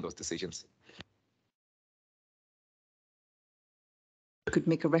action those decisions. Could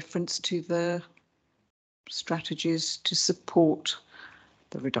make a reference to the strategies to support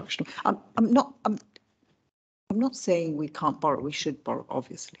the reduction. I'm not saying we can't borrow. We should borrow,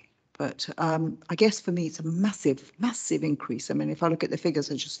 obviously. But I guess for me, it's a massive, massive increase. I mean, if I look at the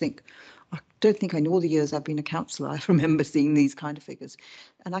figures, I just think, I don't think in all the years I've been a councillor, I remember seeing these kind of figures.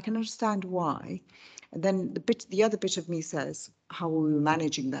 And I can understand why. And then the other bit of me says, how are we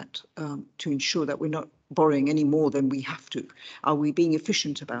managing that to ensure that we're not borrowing any more than we have to? Are we being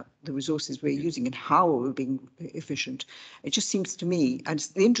efficient about the resources we're using, and how are we being efficient? It just seems to me, and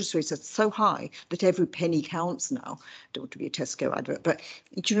the interest rates are so high that every penny counts now. Don't want to be a Tesco advert, but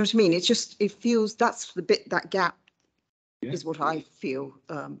do you know what I mean? It feels that's the bit, that gap is what I feel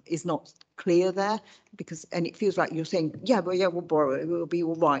is not clear there, and it feels like you're saying, we'll borrow it, we'll be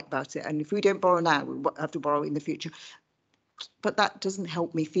all right about it, and if we don't borrow now, we'll have to borrow in the future. But that doesn't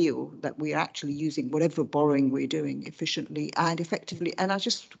help me feel that we're actually using whatever borrowing we're doing efficiently and effectively, and I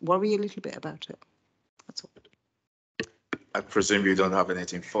just worry a little bit about it. That's all. I presume you don't have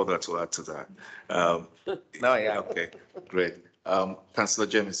anything further to add to that. No, yeah. Okay, great. Councillor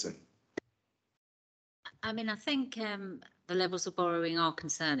Jamieson. I mean, I think the levels of borrowing are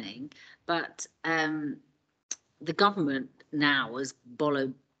concerning, but the government now has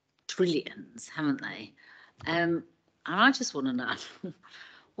borrowed trillions, haven't they? And I just want to know,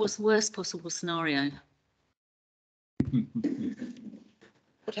 what's the worst possible scenario?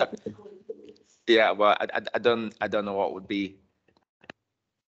 Yeah, well, I don't know what would be.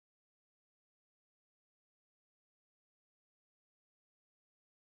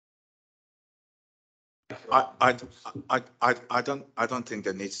 I don't think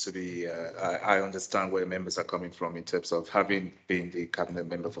there needs to be. I understand where members are coming from in terms of having been the cabinet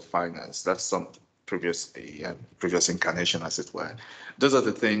member for finance. That's some previous incarnation, as it were. Those are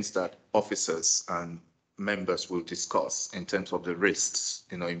the things that officers and members will discuss in terms of the risks,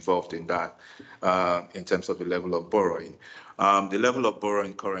 involved in that, in terms of the level of borrowing. The level of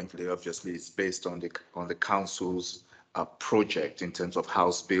borrowing currently, obviously, is based on the council's project in terms of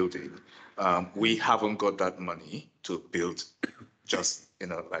house building. We haven't got that money to build just,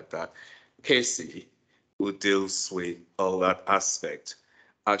 like that. Casey, who deals with all that aspect,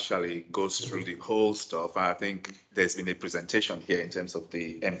 actually goes through the whole stuff. I think there's been a presentation here in terms of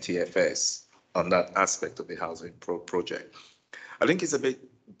the MTFS on that aspect of the housing project. I think it's a bit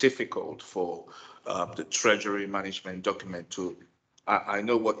difficult for the Treasury management document to, I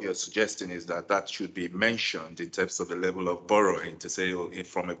know what you're suggesting is that should be mentioned in terms of the level of borrowing to say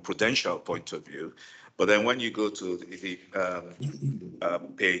from a prudential point of view. But then when you go to the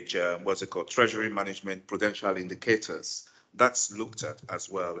page, what's it called? Treasury management prudential indicators, that's looked at as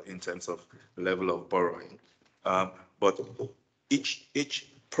well in terms of level of borrowing. But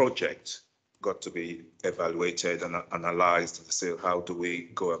each project got to be evaluated and analyzed to say, how do we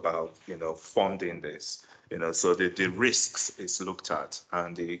go about, funding this? You know, so the risks is looked at,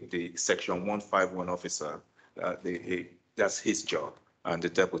 and the Section 151 officer, that's his job, and the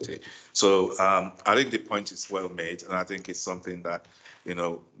deputy. So I think the point is well made, and I think it's something that, you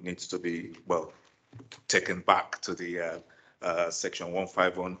know, needs to be, well, taken back to the Section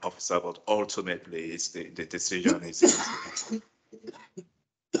 151 officer, but ultimately it's the decision is.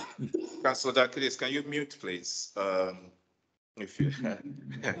 Councillor Dakis, can you mute, please? If you,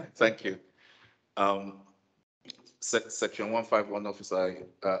 thank you. Section 151 officer,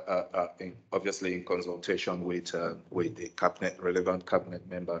 obviously in consultation with the relevant cabinet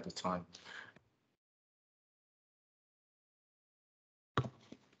member at the time.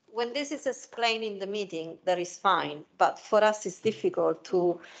 When this is explained in the meeting, that is fine, but for us it's difficult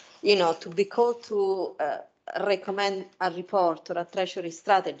to, you know, to be called to recommend a report or a treasury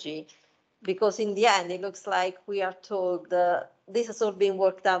strategy, because in the end it looks like we are told this has all been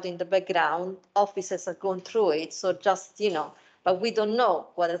worked out in the background, officers have gone through it, so just, you know, but we don't know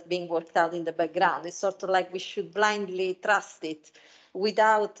what has been worked out in the background. It's sort of like we should blindly trust it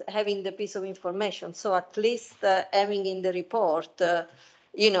without having the piece of information. So at least having in the report,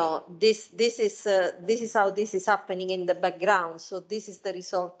 you know, this is how this is happening in the background. So this is the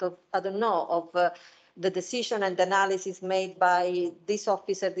result of, I don't know, of the decision and the analysis made by this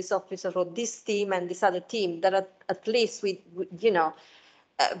officer or this team and this other team, that at least we you know,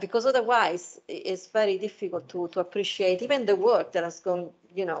 because otherwise it's very difficult to appreciate even the work that has gone,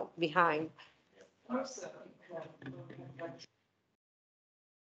 you know, behind.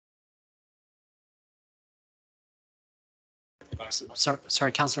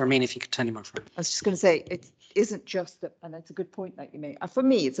 Sorry, Councillor Amin, if you could turn your microphone. I was just going to say, it isn't just that, and it's a good point that you make. For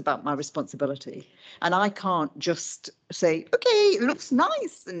me, it's about my responsibility. And I can't just say, okay, it looks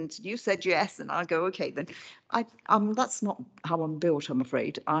nice. And you said yes. And I'll go, okay, then that's not how I'm built, I'm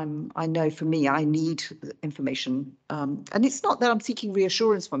afraid. I know for me, I need information. And it's not that I'm seeking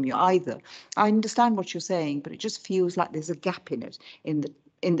reassurance from you either. I understand what you're saying, but it just feels like there's a gap in it,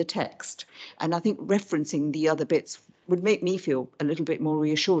 in the text. And I think referencing the other bits would make me feel a little bit more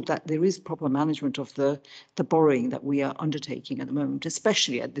reassured that there is proper management of the borrowing that we are undertaking at the moment,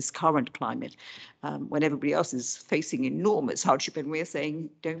 especially at this current climate, when everybody else is facing enormous hardship and we're saying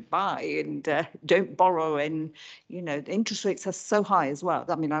don't buy and don't borrow, and you know the interest rates are so high as well.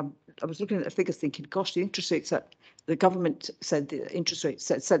 I mean, I was looking at the figures thinking, gosh, the interest rates that the government said, the interest rates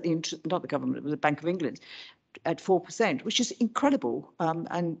said the interest, not the government, it was the Bank of England, at 4%, which is incredible.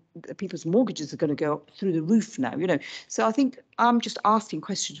 And people's mortgages are going to go through the roof now, you know. So I think I'm just asking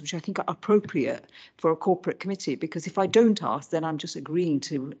questions which I think are appropriate for a corporate committee, because if I don't ask, then I'm just agreeing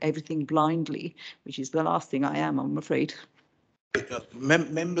to everything blindly, which is the last thing I am, I'm afraid.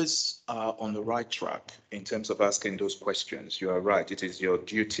 Members are on the right track in terms of asking those questions. You are right. It is your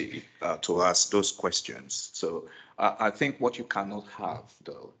duty to ask those questions. So I think what you cannot have,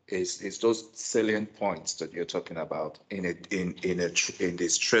 though, is those salient points that you're talking about in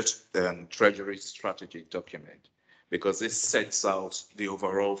this Treasury strategy document, because this sets out the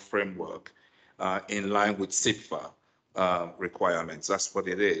overall framework in line with CIPFA requirements. That's what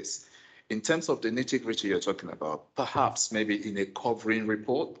it is. In terms of the nitty-gritty you're talking about, perhaps maybe in a covering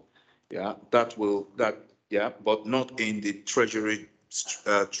report, but not in the Treasury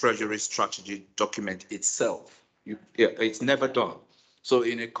strategy document itself. It's never done. So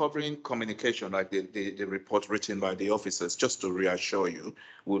in a covering communication, like the report written by the officers, just to reassure you,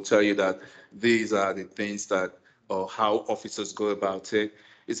 will tell you that these are the things that, or how officers go about it.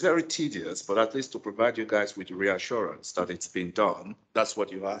 It's very tedious, but at least to provide you guys with reassurance that it's been done, that's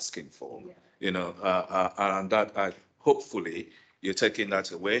what you're asking for, you know, and that hopefully you're taking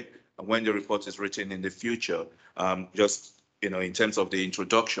that away. And when the report is written in the future, just, you know, in terms of the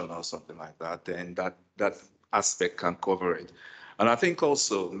introduction or something like that, then that aspect can cover it. And I think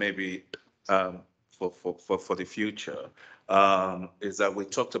also maybe for the future is that we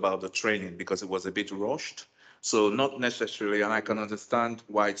talked about the training because it was a bit rushed. So not necessarily, and I can understand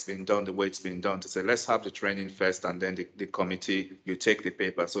why it's been done the way it's been done, to say, let's have the training first and then the committee, you take the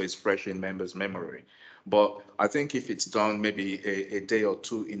paper so it's fresh in members' memory. But I think if it's done maybe a day or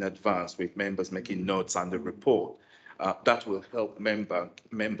two in advance with members making notes on the report, that will help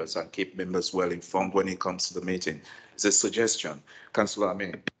members and keep members well informed when it comes to the meeting. It's a suggestion. Councillor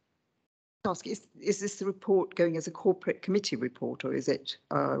Amin. Ask, is this the report going as a corporate committee report, or is it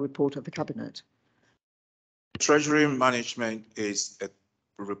a report of the cabinet? Treasury management is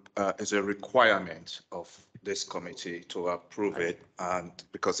a requirement of this committee to approve it, and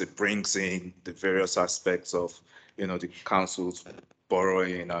because it brings in the various aspects of, you know, the council's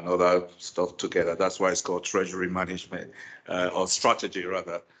borrowing and other stuff together. That's why it's called treasury management or strategy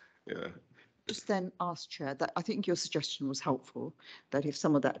rather. Yeah. just then ask, Chair, that I think your suggestion was helpful, that if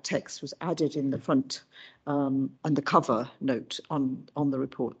some of that text was added in the front and the cover note on the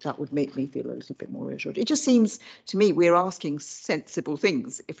report, that would make me feel a little bit more reassured. It just seems to me we're asking sensible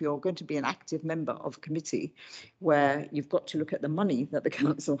things. If you're going to be an active member of a committee where you've got to look at the money that the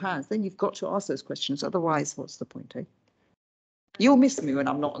council has, then you've got to ask those questions. Otherwise, what's the point, eh? You'll miss me when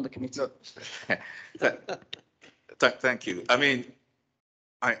I'm not on the committee. Thank you. I mean,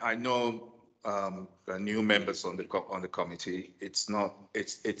 I know new members on the committee. This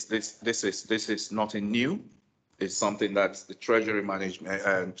is nothing new. It's something that the Treasury Management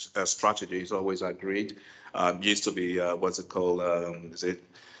and Strategy is always agreed. Used to be what's it called? Is it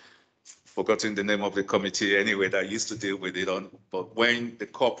forgotten the name of the committee anyway that used to deal with it on? But when the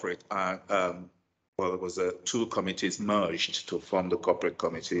corporate well, it was two committees merged to form the corporate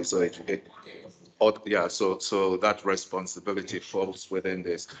committee. So so that responsibility falls within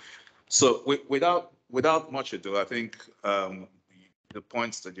this. So without much ado, I think the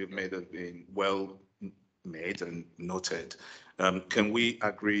points that you've made have been well made and noted. Can we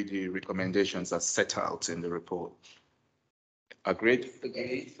agree the recommendations as set out in the report? Agreed?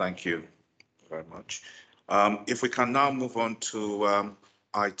 Agreed. Thank you very much. If we can now move on to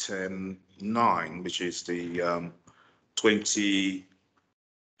item 9, which is the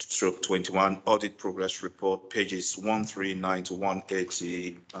 20/21 audit progress report, pages 139 to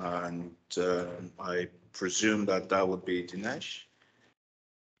 180, and I presume that would be Dinesh.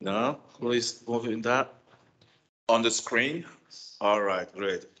 No, who is moving that on the screen? All right,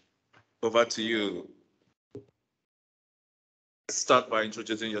 great. Over to you. Start by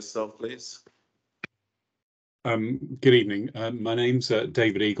introducing yourself, please. Good evening. My name's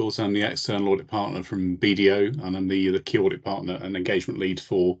David Eagles. I'm the external audit partner from BDO, and I'm the key audit partner and engagement lead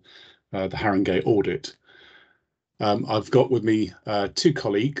for the Haringey audit. I've got with me two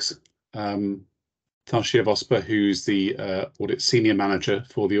colleagues, Tharshia Vosper, who's the audit senior manager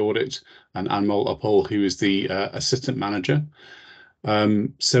for the audit, and Anmol Upal, who is the assistant manager.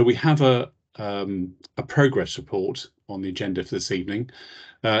 So we have a progress report on the agenda for this evening.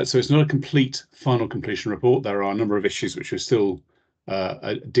 So it's not a complete final completion report. There are a number of issues which we're still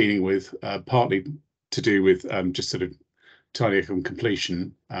dealing with, partly to do with just sort of tidying up on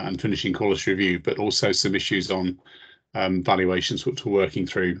completion and finishing quality review, but also some issues on valuations which we're working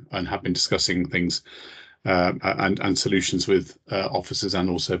through and have been discussing things and solutions with officers and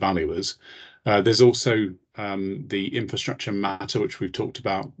also valuers. There's also the infrastructure matter, which we've talked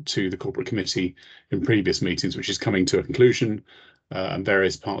about to the corporate committee in previous meetings, which is coming to a conclusion. And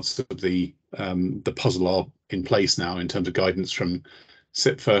various parts of the puzzle are in place now in terms of guidance from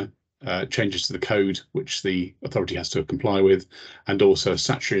CIPFA, changes to the code, which the authority has to comply with, and also a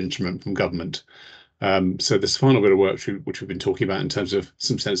statutory instrument from government. So this final bit of work which we've been talking about in terms of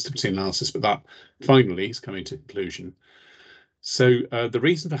some sensitivity analysis, but that finally is coming to conclusion. So the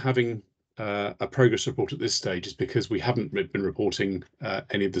reason for having a progress report at this stage is because we haven't been reporting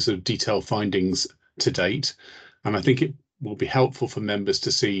any of the sort of detailed findings to date, and I think it will be helpful for members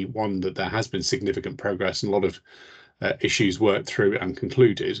to see, one, that there has been significant progress and a lot of issues worked through and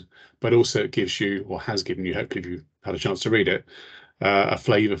concluded, but also it gives you, or has given you, hopefully if you've had a chance to read it, a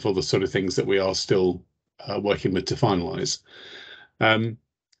flavour for the sort of things that we are still working with to finalise.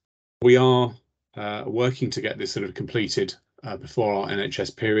 We are working to get this sort of completed before our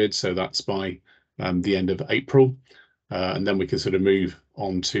NHS period, so that's by the end of April, and then we can sort of move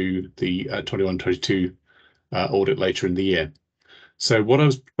on to the 21-22 audit later in the year. So what I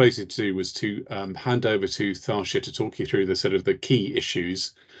was proposing to do was to hand over to Tharshia to talk you through the sort of the key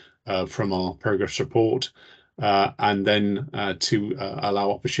issues from our progress report, and then to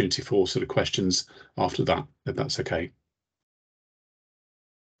allow opportunity for sort of questions after that, if that's okay.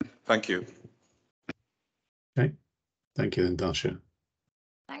 Thank you. Okay, thank you then, Tharshia.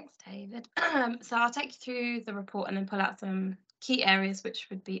 Thanks, David. So I'll take you through the report and then pull out some key areas which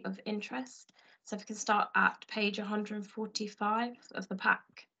would be of interest. So if we can start at page 145 of the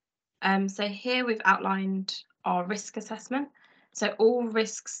pack. So here we've outlined our risk assessment. So all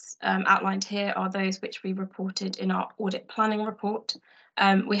risks outlined here are those which we reported in our audit planning report.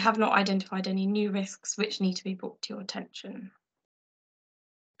 We have not identified any new risks which need to be brought to your attention.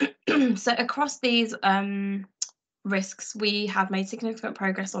 So across these risks, we have made significant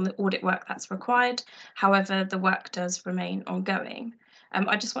progress on the audit work that's required. However, the work does remain ongoing.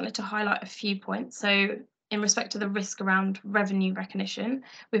 I just wanted to highlight a few points. So in respect to the risk around revenue recognition,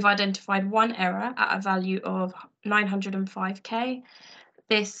 we've identified one error at a value of 905k.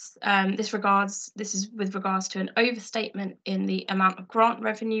 This is with regards to an overstatement in the amount of grant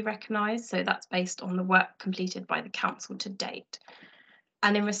revenue recognised. So that's based on the work completed by the council to date.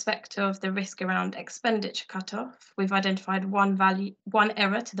 And in respect of the risk around expenditure cutoff, we've identified one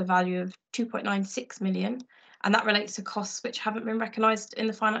error to the value of 2.96 million, and that relates to costs which haven't been recognised in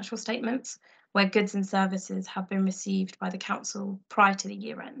the financial statements, where goods and services have been received by the council prior to the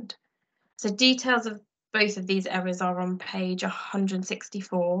year end. So details of both of these errors are on page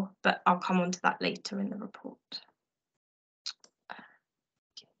 164, but I'll come on to that later in the report.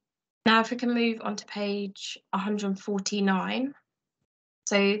 Now, if we can move on to page 149.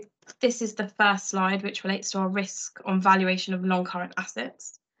 So this is the first slide, which relates to our risk on valuation of non-current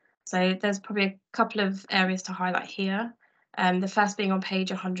assets. So there's probably a couple of areas to highlight here. The first being on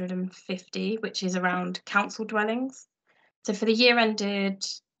page 150, which is around council dwellings. So for the year ended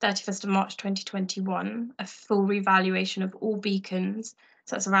 31st of March 2021, a full revaluation of all beacons,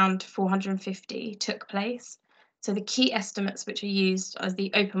 so that's around 450, took place. So the key estimates which are used as the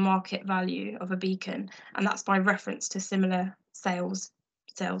open market value of a beacon, and that's by reference to similar sales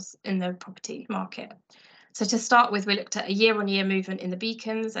in the property market. So to start with, we looked at a year-on-year movement in the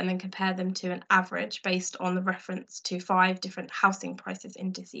beacons and then compared them to an average based on the reference to 5 different housing prices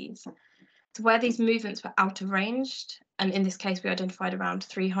indices. So where these movements were out of range, and in this case we identified around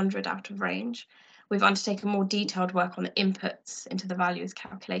 300 out of range, we've undertaken more detailed work on the inputs into the values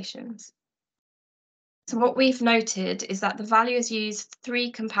calculations. So what we've noted is that the valuers used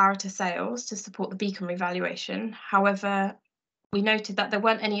 3 comparator sales to support the beacon revaluation. However, we noted that there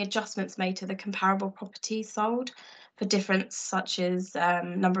weren't any adjustments made to the comparable properties sold for difference such as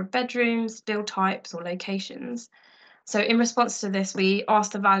number of bedrooms, build types or locations. So in response to this, we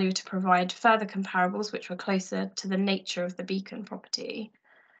asked the valuer to provide further comparables which were closer to the nature of the beacon property.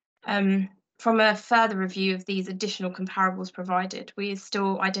 From a further review of these additional comparables provided, we are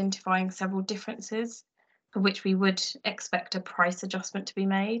still identifying several differences for which we would expect a price adjustment to be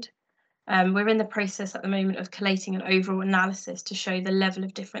made. We're in the process at the moment of collating an overall analysis to show the level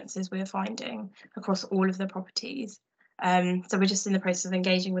of differences we're finding across all of the properties. So we're just in the process of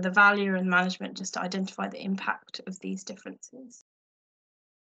engaging with the valuer and management just to identify the impact of these differences.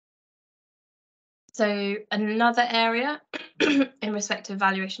 So another area in respect to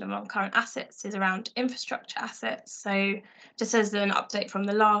valuation of non-current assets is around infrastructure assets. So just as an update from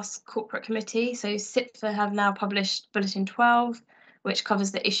the last corporate committee, so CIPFA have now published Bulletin 12, which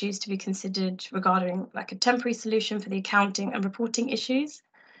covers the issues to be considered regarding like a temporary solution for the accounting and reporting issues.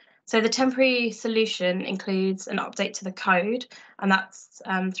 So the temporary solution includes an update to the code, and that's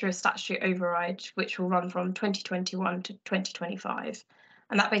through a statutory override, which will run from 2021 to 2025.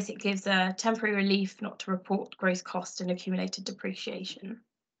 And that basically gives a temporary relief not to report gross cost and accumulated depreciation.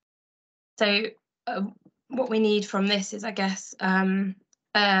 So what we need from this is, I guess,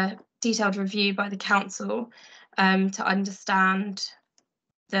 a detailed review by the council to understand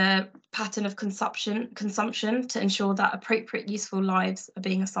the pattern of consumption to ensure that appropriate useful lives are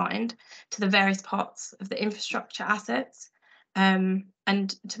being assigned to the various parts of the infrastructure assets, and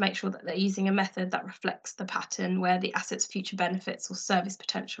to make sure that they're using a method that reflects the pattern where the asset's future benefits or service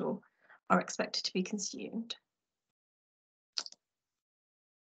potential are expected to be consumed.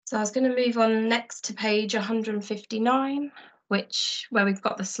 So I was going to move on next to page 159, where we've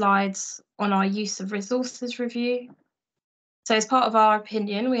got the slides on our use of resources review. So as part of our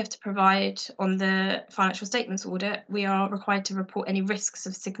opinion, we have to provide on the financial statements audit, we are required to report any risks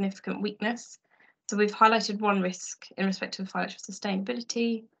of significant weakness. So we've highlighted one risk in respect to financial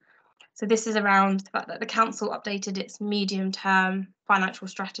sustainability. So this is around the fact that the council updated its medium-term financial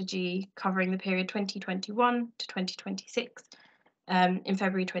strategy covering the period 2021 to 2026 in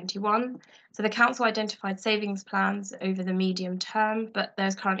February 21. So the council identified savings plans over the medium term, but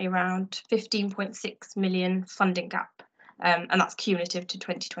there's currently around 15.6 million funding gap. And that's cumulative to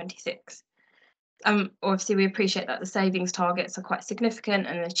 2026. Obviously, we appreciate that the savings targets are quite significant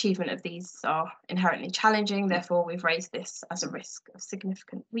and the achievement of these are inherently challenging. Therefore, we've raised this as a risk of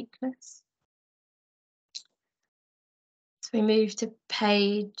significant weakness. So we move to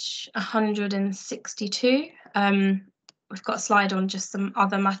page 162. We've got a slide on just some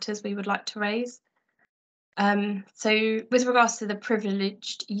other matters we would like to raise. So with regards to the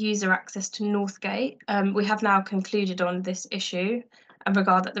privileged user access to Northgate, we have now concluded on this issue and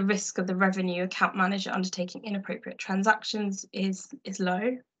regard that the risk of the revenue account manager undertaking inappropriate transactions is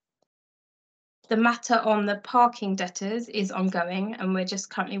low. The matter on the parking debtors is ongoing and we're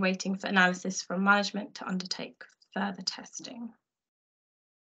just currently waiting for analysis from management to undertake further testing.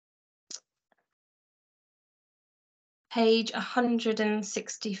 Page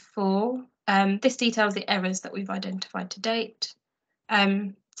 164. This details the errors that we've identified to date.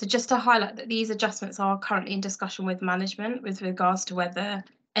 So just to highlight that these adjustments are currently in discussion with management with regards to whether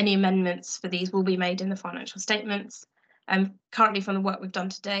any amendments for these will be made in the financial statements. Currently, from the work we've done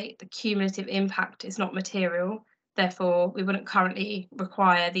to date, the cumulative impact is not material. Therefore, we wouldn't currently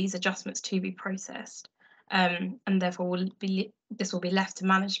require these adjustments to be processed, and therefore this will be left to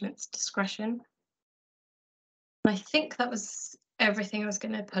management's discretion. I think that was everything I was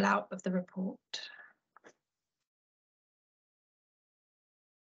going to pull out of the report.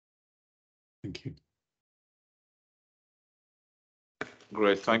 Thank you.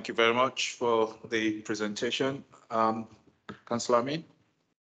 Great, thank you very much for the presentation. Councillor Amin?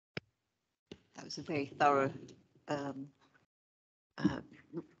 That was a very thorough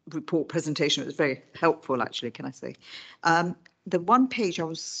report presentation. It was very helpful, actually, can I say. The one page I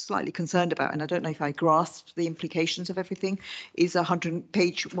was slightly concerned about, and I don't know if I grasped the implications of everything, is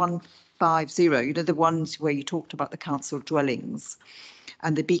page 150, you know, the ones where you talked about the council dwellings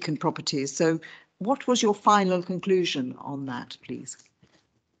and the beacon properties. So what was your final conclusion on that, please?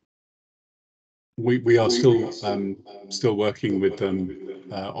 We are still working with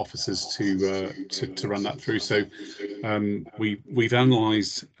officers to run that through. So we've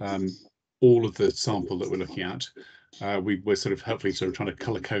analysed all of the sample that we're looking at. We're sort of hopefully trying to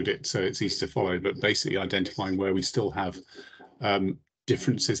colour code it so it's easy to follow, but basically identifying where we still have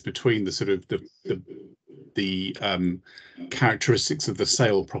differences between the sort of the characteristics of the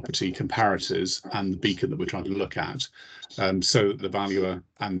sale property comparators and the beacon that we're trying to look at, so that the valuer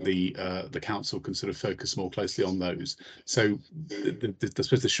and the council can sort of focus more closely on those. So I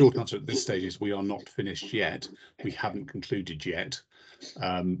suppose the short answer at this stage is we are not finished yet. We haven't concluded yet.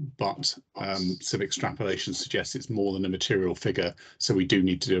 But some extrapolation suggests it's more than a material figure, so we do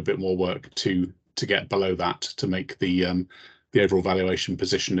need to do a bit more work to get below that to make the overall valuation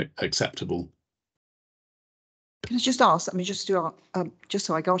position acceptable. Can I just ask, I mean, just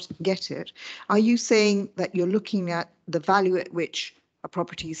so I get it, are you saying that you're looking at the value at which a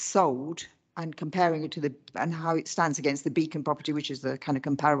property is sold and comparing it to and how it stands against the beacon property, which is the kind of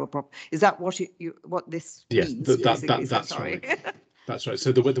comparable property? Is that what this means? That's right. That's right.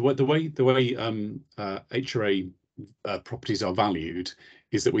 So the way HRA properties are valued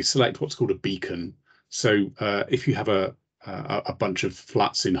is that we select what's called a beacon. So if you have a bunch of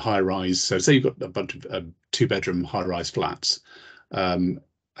flats in high rise, so say you've got a bunch of 2-bedroom high rise flats,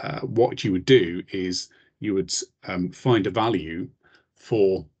 what you would do is you would find a value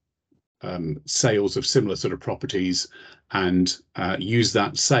for sales of similar sort of properties and use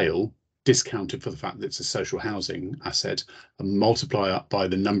that sale discounted for the fact that it's a social housing asset and multiply up by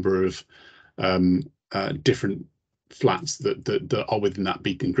the number of different flats that are within that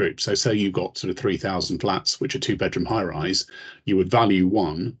beacon group. So say you've got sort of 3,000 flats which are 2-bedroom high rise, you would value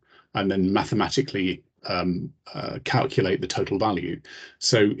one and then mathematically calculate the total value.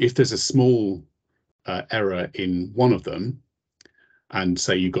 So if there's a small error in one of them, and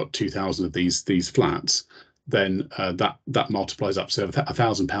say you've got 2,000 of these flats, then that multiplies up. So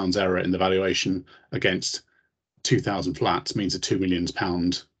 £1,000 error in the valuation against 2,000 flats means a £2 million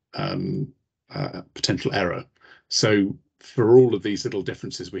potential error. So for all of these little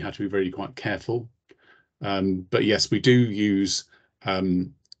differences, we have to be really quite careful. But yes, we do use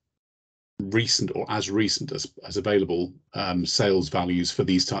recent or as recent as available sales values for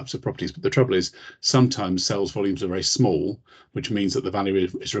these types of properties. But the trouble is sometimes sales volumes are very small, which means that the value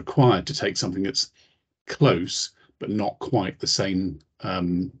is required to take something that's close but not quite the same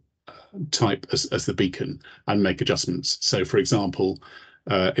type as the beacon and make adjustments. So for example,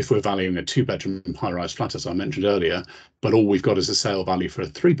 if we're valuing a 2-bedroom high-rise flat, as I mentioned earlier, but all we've got is a sale value for a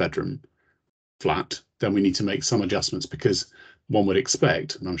 3-bedroom flat, then we need to make some adjustments, because one would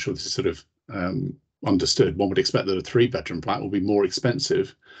expect, and I'm sure this is sort of understood, one would expect that a 3-bedroom flat will be more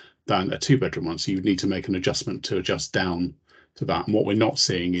expensive than a 2-bedroom one. So you need to make an adjustment to adjust down to that. And what we're not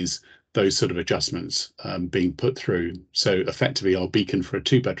seeing is those sort of adjustments being put through. So effectively our beacon for a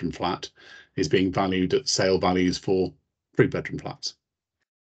 2-bedroom flat is being valued at sale values for 3-bedroom flats.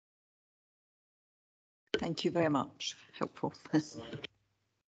 Thank you very much. Helpful.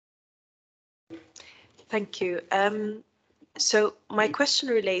 Thank you. So my question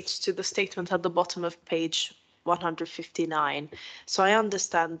relates to the statement at the bottom of page 159. So I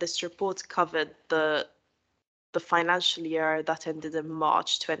understand this report covered the financial year that ended in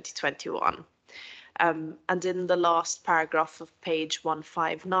March 2021. And in the last paragraph of page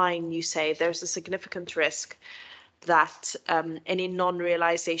 159, you say there's a significant risk that any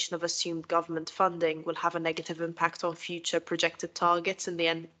non-realization of assumed government funding will have a negative impact on future projected targets in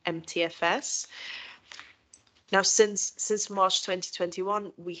the MTFS. Now, since March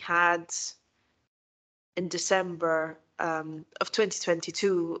 2021, we had in December of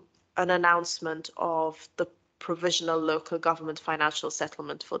 2022 an announcement of the provisional local government financial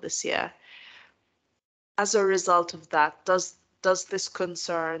settlement for this year. as a result of that, does this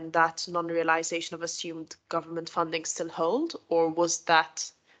concern that non-realization of assumed government funding still hold, or does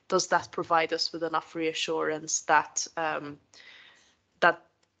that provide us with enough reassurance that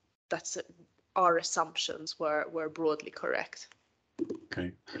that's our assumptions were broadly correct?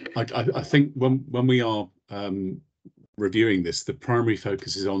 Okay, I think when we are reviewing this, the primary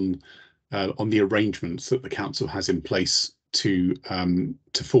focus is on the arrangements that the council has in place to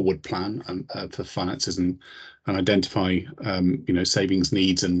forward plan and for finances and identify savings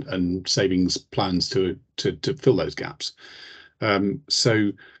needs and savings plans to fill those gaps.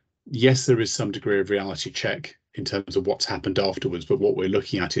 So yes, there is some degree of reality check in terms of what's happened afterwards, but what we're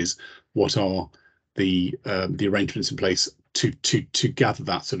looking at is what are the arrangements in place to gather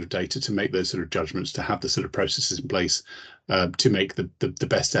that sort of data, to make those sort of judgments, to have the sort of processes in place to make the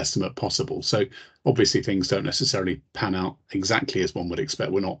best estimate possible. So obviously things don't necessarily pan out exactly as one would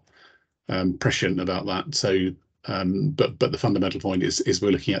expect. We're not prescient about that. So but the fundamental point is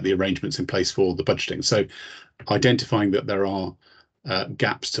we're looking at the arrangements in place for the budgeting. So identifying that there are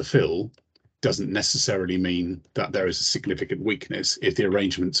gaps to fill doesn't necessarily mean that there is a significant weakness if the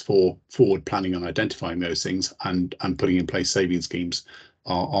arrangements for forward planning and identifying those things and putting in place saving schemes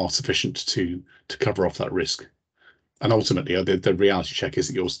are sufficient to cover off that risk. And ultimately, the reality check is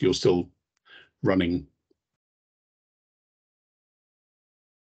that you're still running.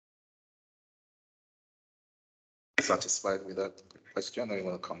 Satisfied with that question, or you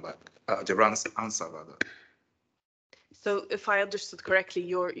want to come back? The answer rather. So if I understood correctly,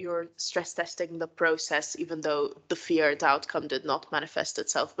 you're stress testing the process, even though the feared outcome did not manifest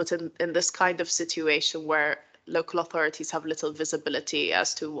itself. But in this kind of situation where local authorities have little visibility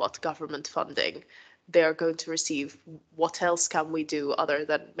as to what government funding they are going to receive, what else can we do other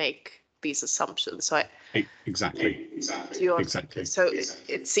than make these assumptions? So Exactly. So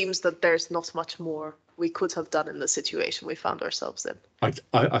it seems that there's not much more we could have done in the situation we found ourselves in.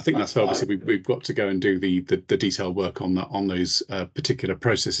 I think that's obviously we've got to go and do the detailed work on those particular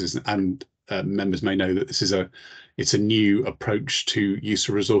processes, and members may know that this is a new approach to use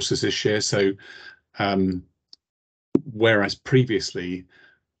of resources this year. So whereas previously,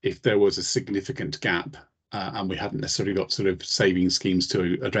 if there was a significant gap and we hadn't necessarily got sort of saving schemes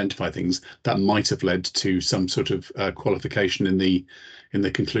to identify things, that might have led to some sort of qualification in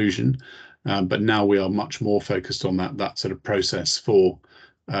the conclusion. But now we are much more focused on that sort of process for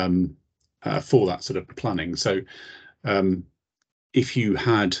that sort of planning. So if you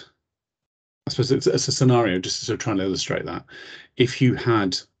had, I suppose it's a scenario just to sort of try and illustrate that, if you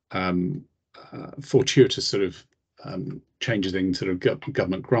had fortuitous sort of changes in sort of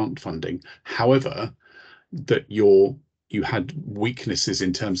government grant funding, however, that you had weaknesses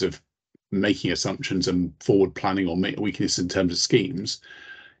in terms of making assumptions and forward planning, or weakness in terms of schemes,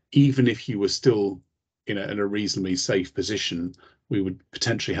 even if you were still in a reasonably safe position, we would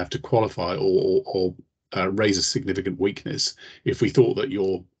potentially have to qualify or raise a significant weakness if we thought that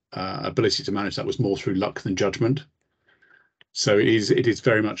your ability to manage that was more through luck than judgment. So it is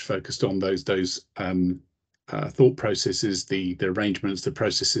very much focused on those thought processes, the arrangements, the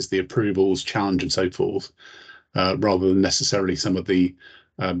processes, the approvals, challenge, and so forth, rather than necessarily some of the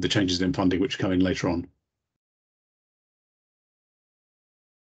changes in funding which come in later on.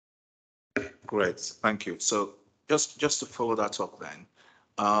 Great, thank you. So just to follow that up then,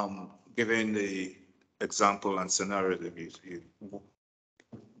 given the example and scenario that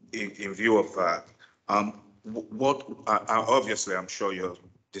in view of that, what obviously I'm sure you're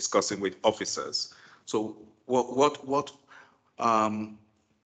discussing with officers. So what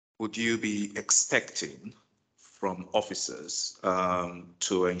would you be expecting from officers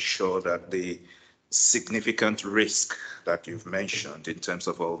to ensure that the significant risk that you've mentioned in terms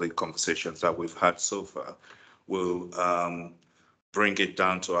of all the conversations that we've had so far will bring it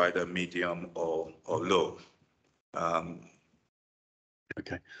down to either medium or low?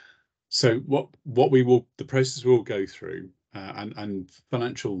 Okay, so the process we'll go through, and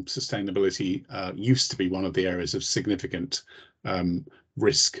financial sustainability used to be one of the areas of significant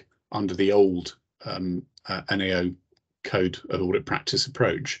risk under the old NAO Code of Audit Practice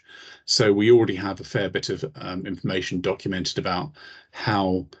approach. So we already have a fair bit of information documented about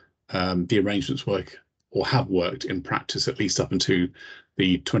how the arrangements work or have worked in practice, at least up until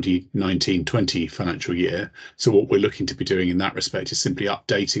the 2019-20 financial year. So what we're looking to be doing in that respect is simply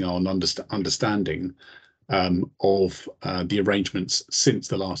updating our understanding of the arrangements since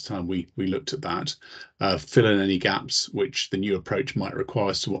the last time we looked at that, fill in any gaps which the new approach might require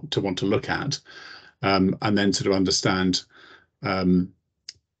us to want to look at, and then sort of understand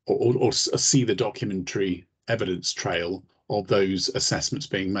or see the documentary evidence trail of those assessments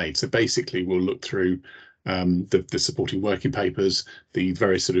being made. So basically, we'll look through the supporting working papers, the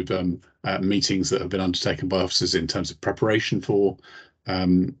various sort of meetings that have been undertaken by officers in terms of preparation for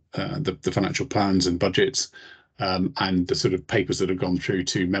the financial plans and budgets, and the sort of papers that have gone through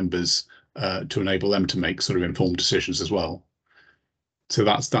to members to enable them to make sort of informed decisions as well. So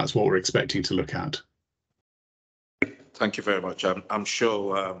that's what we're expecting to look at. Thank you very much. I'm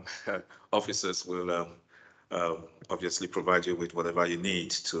sure officers will obviously provide you with whatever you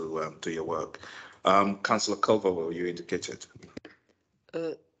need to do your work. Councillor Culver, you indicated.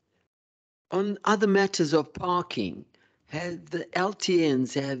 On other matters of parking, have the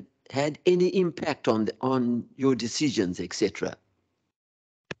LTNs have had any impact on your decisions, etc.?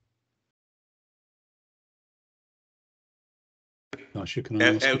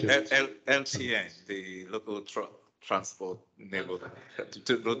 LTN, the local transport neighborhood,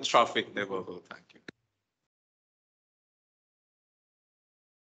 the traffic neighborhood. Thank you.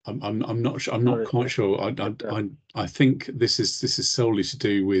 I'm not sure. I'm not quite sure. I think this is solely to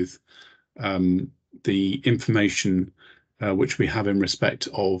do with the information which we have in respect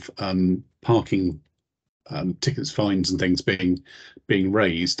of parking tickets, fines, and things being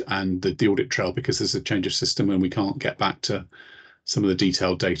raised, and the audit trail, because there's a change of system and we can't get back to some of the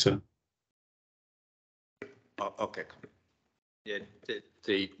detailed data. Oh, okay. Yeah,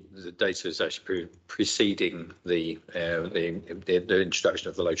 the data is actually preceding the introduction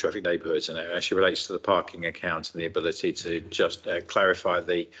of the low traffic neighbourhoods, and it actually relates to the parking account and the ability to just clarify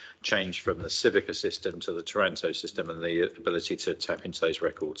the change from the Civica system to the Taranto system, and the ability to tap into those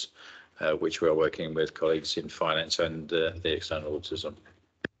records, which we are working with colleagues in finance and the external auditors on.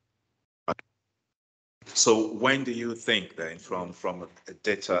 So when do you think then, from a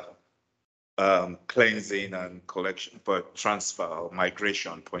data cleansing and collection, but transfer or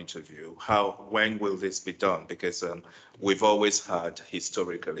migration point of view, when will this be done? Because we've always had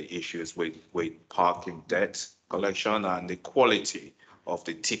historically issues with parking debt collection and the quality of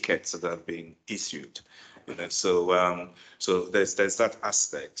the tickets that are being issued. You know, so there's that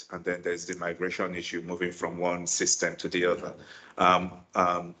aspect, and then there's the migration issue, moving from one system to the other.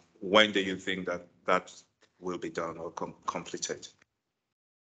 When do you think that will be done or completed?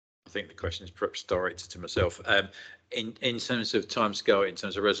 I think the question is perhaps directed to myself. In terms of timescale, in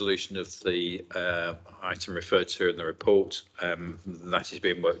terms of resolution of the item referred to in the report, that is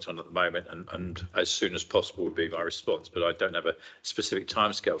being worked on at the moment, and as soon as possible would be my response, but I don't have a specific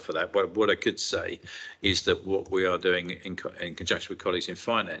timescale for that. But what I could say is that what we are doing in conjunction with colleagues in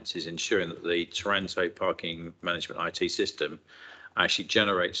finance is ensuring that the Taranto parking management IT system actually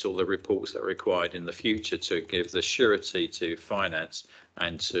generates all the reports that are required in the future to give the surety to finance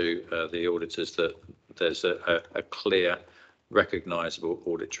and to the auditors that there's a clear, recognisable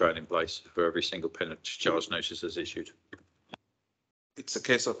audit trail in place for every single penalty charge notice that's issued. It's a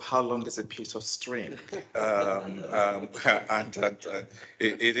case of how long is a piece of string, and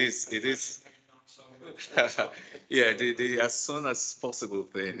it is. Yeah, the as soon as possible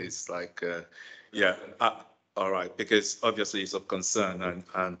thing is like, yeah. All right, because obviously it's of concern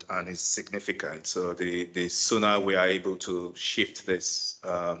and it's significant. So the sooner we are able to shift this,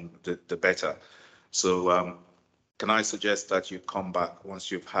 the better. So can I suggest that you come back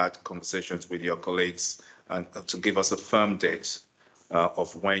once you've had conversations with your colleagues and to give us a firm date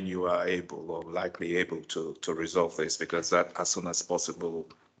of when you are able or likely able to resolve this, because that as soon as possible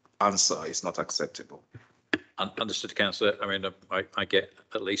answer is not acceptable. Understood, Councillor. I mean, I get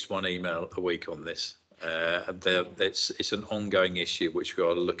at least one email a week on this. It's an ongoing issue which we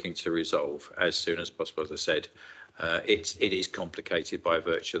are looking to resolve as soon as possible. As I said, it is complicated by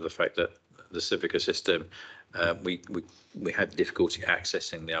virtue of the fact that the Civica system, we had difficulty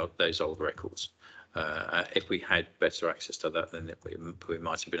accessing those old records. If we had better access to that, then we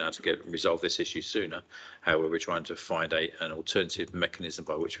might have been able to resolve this issue sooner. However, we're trying to find an alternative mechanism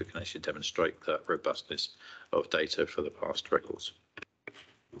by which we can actually demonstrate the robustness of data for the past records.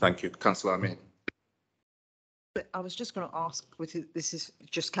 Thank you, Councillor Amin. I was just going to ask, this is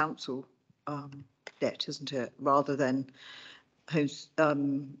just council debt, isn't it? Rather than who's what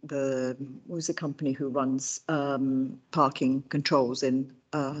was the company who runs parking controls in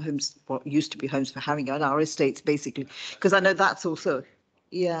homes, what used to be Homes for Haringey, and our estates, basically, because I know that's also,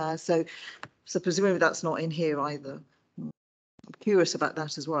 yeah. So presumably that's not in here either. I'm curious about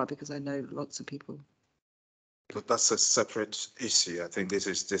that as well, because I know lots of people. But that's a separate issue. I think this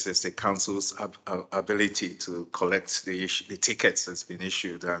is the council's ability to collect the tickets that's been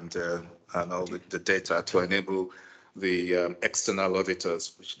issued and all the data to enable the external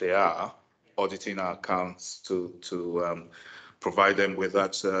auditors, which they are, auditing our accounts to provide them with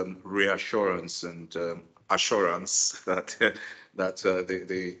that reassurance and assurance that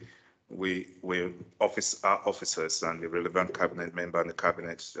our officers and the relevant cabinet member and the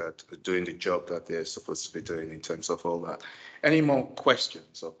cabinet doing the job that they're supposed to be doing in terms of all that. Any more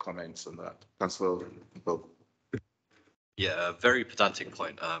questions or comments on that, Councillor Bob? Yeah, a very pedantic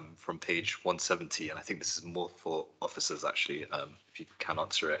point from page 170, and I think this is more for officers actually, if you can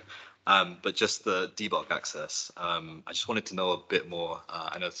answer it. But just the debug access, I just wanted to know a bit more.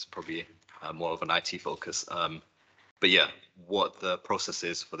 I know it's probably more of an IT focus, but yeah, what the process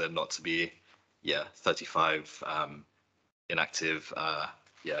is for there not to be, 35 inactive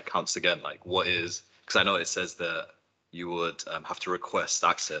accounts again. Like, what is? Because I know it says that you would have to request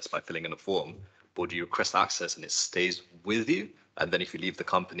access by filling in a form. Or do you request access and it stays with you? And then if you leave the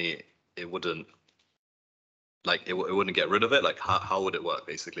company, it wouldn't, like, it wouldn't get rid of it? Like, how would it work,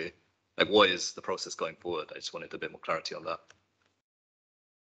 basically? Like, what is the process going forward? I just wanted a bit more clarity on that.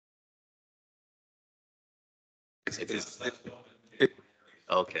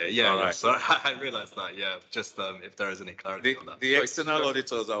 Okay, yeah, All right. So I realized that, yeah, just if there is any clarity on that. The external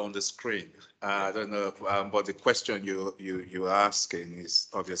auditors are on the screen. I don't know, but the question you're asking is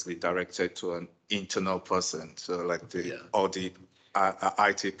obviously directed to an internal person. So like the audit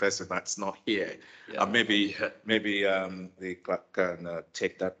IT person that's not here. Yeah. Maybe the clerk can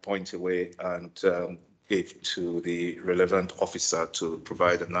take that point away and give to the relevant officer to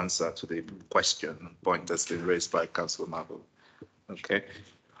provide an answer to the point that's been raised by Councillor Marble. Okay.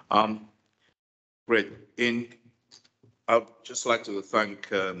 Great. I'd just like to thank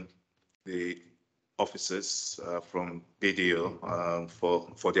the officers from BDO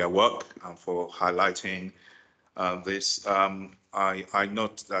for their work and for highlighting this. I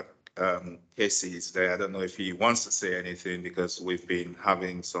note that Casey is there. I don't know if he wants to say anything because we've been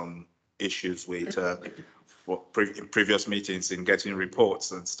having some issues with in previous meetings in getting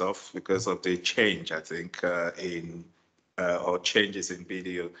reports and stuff because of the change, I think, or changes in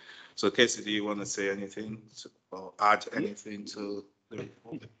BDO. So, Casey, do you want to say anything or add anything to the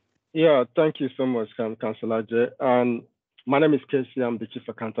report? Yeah, thank you so much, Councillor Jay. My name is Casey. I'm the Chief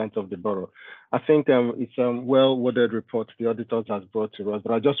Accountant of the Borough. I think it's a well-worded report the auditors has brought to us,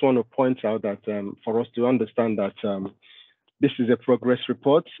 but I just want to point out that for us to understand that this is a progress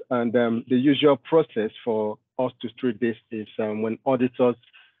report, and the usual process for us to treat this is when auditors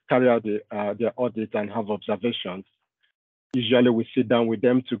carry out their audit and have observations. Usually we sit down with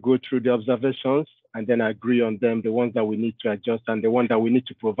them to go through the observations and then agree on them, the ones that we need to adjust and the one that we need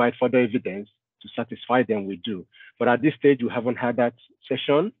to provide further evidence to satisfy them, we do. But at this stage, we haven't had that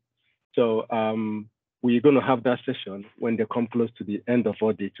session. So we're going to have that session when they come close to the end of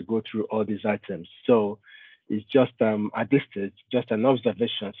audit to go through all these items. So it's just at this stage, just an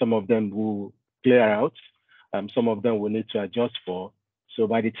observation. Some of them will clear out. Some of them will need to adjust for. So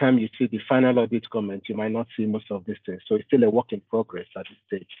by the time you see the final audit comment, you might not see most of these things. So it's still a work in progress at this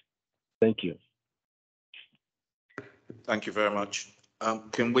stage. Thank you. Thank you very much.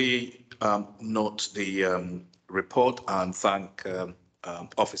 Can we note the report and thank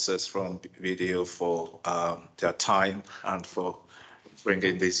officers from BDO for their time and for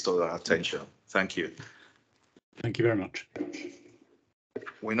bringing this to our attention. Thank you. Thank you very much.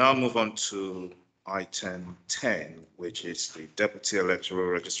 We now move on to item 10, which is the Deputy Electoral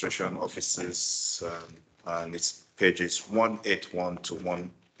Registration Officers, and it's pages 181 to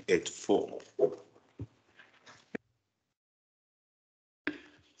 184.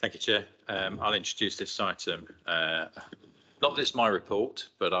 Thank you, Chair. I'll introduce this item. Not that it's my report,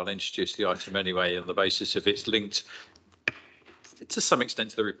 but I'll introduce the item anyway on the basis of it's linked to some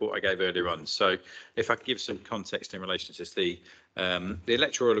extent to the report I gave earlier on. So if I could give some context in relation to this, the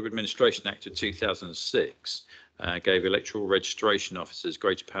Electoral Administration Act of 2006 gave electoral registration officers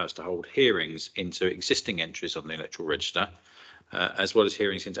greater powers to hold hearings into existing entries on the electoral register, as well as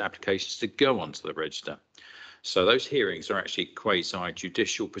hearings into applications to go onto the register. So those hearings are actually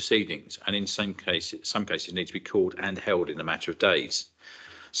quasi-judicial proceedings, and in some cases need to be called and held in a matter of days.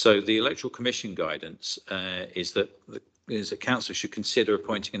 So the Electoral Commission guidance is that council should consider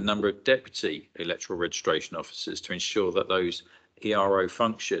appointing a number of deputy electoral registration officers to ensure that those ERO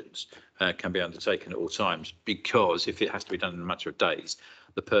functions can be undertaken at all times, because if it has to be done in a matter of days,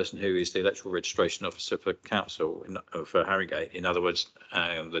 the person who is the electoral registration officer for council for Harringay, in other words,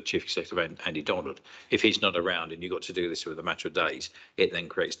 the chief executive Andy Donald, if he's not around and you've got to do this with a matter of days, it then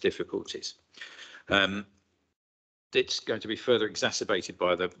creates difficulties. It's going to be further exacerbated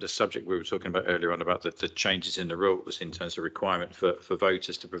by the subject we were talking about earlier on about the changes in the rules in terms of requirement for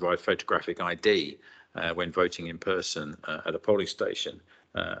voters to provide photographic ID when voting in person at a polling station.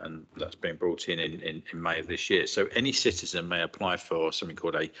 and that's been brought in May of this year. So any citizen may apply for something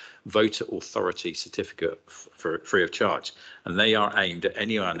called a voter authority certificate for free of charge, and they are aimed at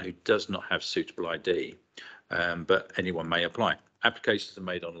anyone who does not have suitable ID, but anyone may apply. Applications are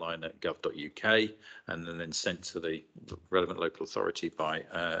made online at gov.uk and then sent to the relevant local authority by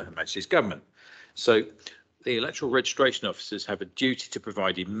Her Majesty's Government. So the electoral registration officers have a duty to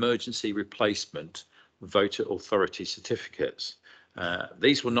provide emergency replacement voter authority certificates.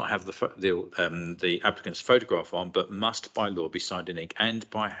 These will not have the applicant's photograph on, but must by law be signed in ink and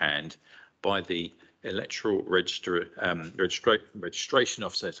by hand by the electoral registration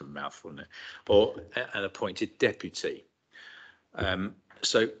officer, it's a mouthful, isn't it? Or an appointed deputy.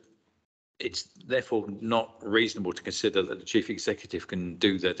 So it's therefore not reasonable to consider that the chief executive can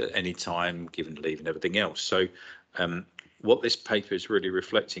do that at any time, given leave and everything else. So what this paper is really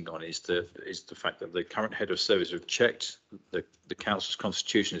reflecting on is the fact that the current head of service have checked the council's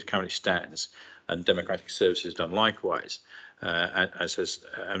constitution as it currently stands, and democratic services have done likewise,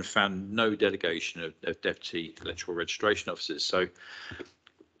 and found no delegation of deputy electoral registration officers. So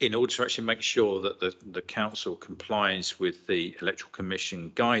in order to actually make sure that the council complies with the electoral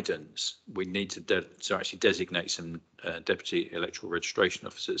commission guidance, we need to actually designate some deputy electoral registration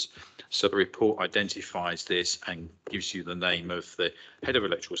officers. So the report identifies this and gives you the name of the head of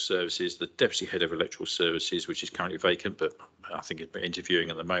electoral services, the deputy head of electoral services, which is currently vacant, but I think it's interviewing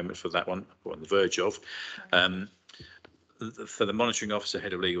at the moment for that one, or on the verge of. For the monitoring officer,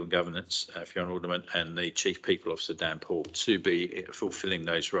 head of legal and governance, Fiona Alderman, and the chief people officer, Dan Paul, to be fulfilling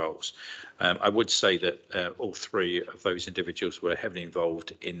those roles. I would say that all three of those individuals were heavily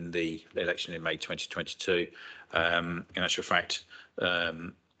involved in the election in May 2022. In actual fact,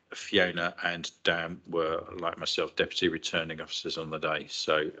 Fiona and Dan were, like myself, deputy returning officers on the day.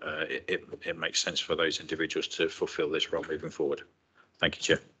 So it makes sense for those individuals to fulfil this role moving forward. Thank you,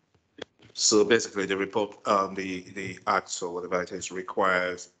 Chair. So basically, the report, the act or whatever it is,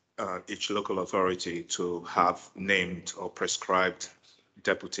 requires each local authority to have named or prescribed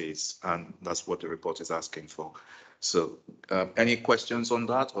deputies, and that's what the report is asking for. So, any questions on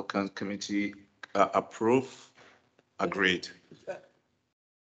that, or can committee approve? Agreed.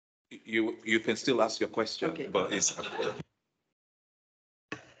 You can still ask your question, okay. But it's.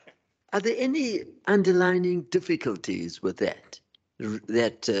 Are there any underlying difficulties with that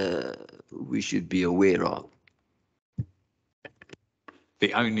we should be aware of?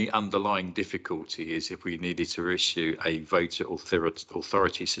 The only underlying difficulty is if we needed to issue a voter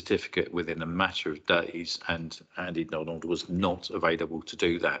authority certificate within a matter of days, and Andy Donald was not available to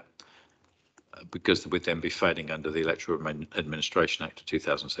do that, because we'd then be failing under the Electoral Administration Act of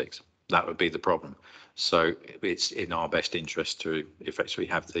 2006. That would be the problem. So it's in our best interest to effectively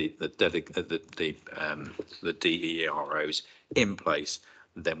have the DEROs in place.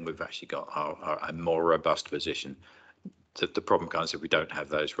 Then we've actually got a more robust position. The problem comes if we don't have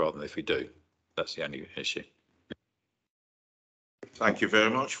those rather than if we do. That's the only issue. Thank you very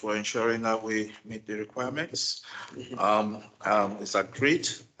much for ensuring that we meet the requirements. It's agreed.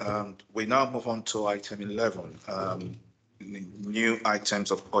 We now move on to item 11, new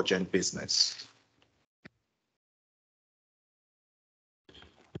items of urgent business.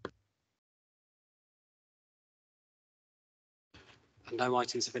 No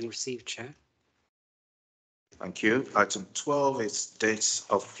items have been received, Chair. Thank you. Item 12 is dates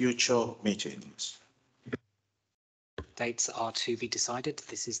of future meetings. Dates are to be decided.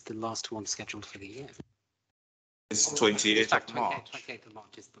 This is the last one scheduled for the year. It's 28th of March. 28th of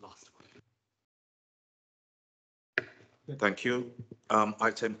March is the last one. Thank you.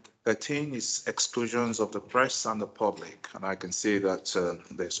 Item 13 is exclusions of the press and the public. And I can see that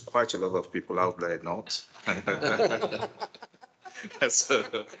there's quite a lot of people out there not. So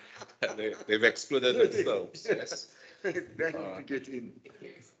they've excluded themselves. Yes.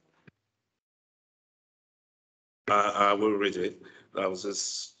 I will read it. I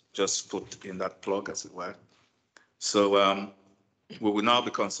was just put in that plug, as it were. So we will now be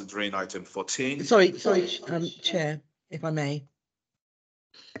considering item 14. Sorry, Chair, if I may.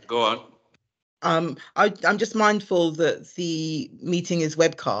 Go on. I'm just mindful that the meeting is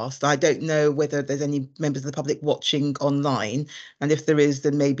webcast. I don't know whether there's any members of the public watching online, and if there is,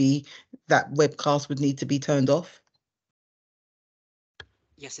 then maybe that webcast would need to be turned off.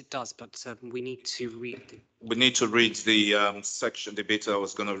 Yes, it does, but we need to read. We need to read the section, the bit I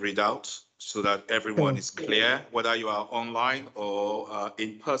was going to read out, so that everyone is clear, whether you are online or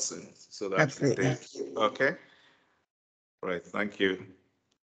in person. So that absolutely. Okay. Right. Thank you.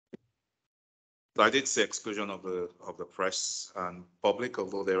 I did say exclusion of the press and public,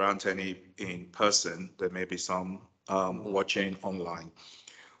 although there aren't any in person. There may be some watching online.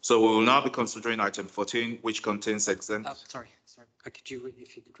 So we will now be considering item 14, which contains exempt. Sorry. Could you,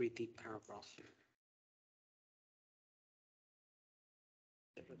 if you could read the paragraph?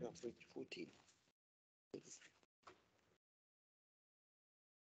 Paragraph 14.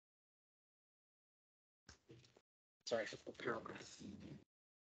 Sorry, what paragraph?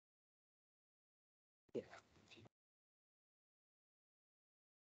 Yeah.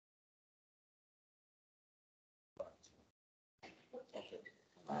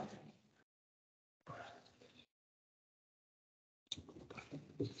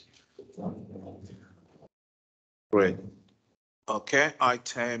 Great. Okay,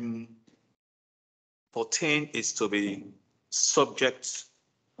 item 14 is to be subject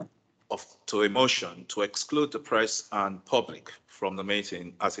to a motion to exclude the press and public from the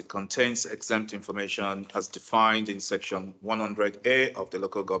meeting as it contains exempt information as defined in section 100A of the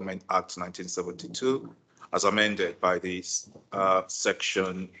Local Government Act 1972, as amended by the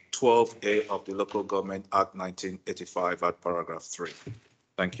section 12A of the Local Government Act 1985 at paragraph 3.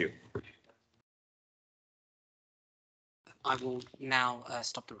 Thank you. I will now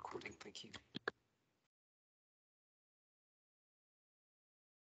stop the recording. Thank you.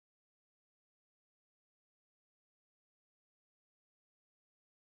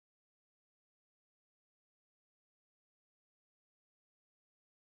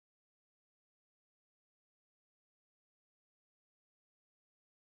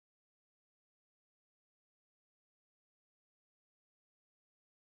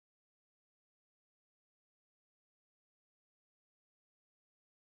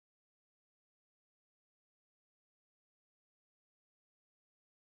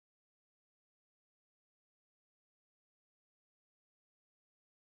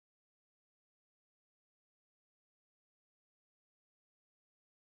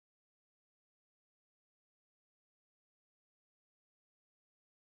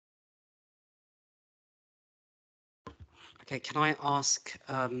 Okay, can I ask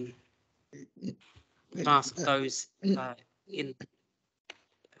those in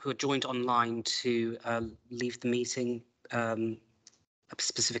who are joined online to leave the meeting,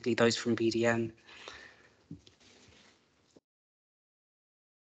 specifically those from BDN?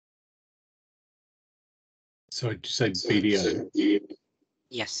 Sorry, did you say BDO?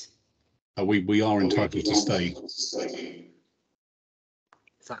 Yes. We are entitled to stay. Is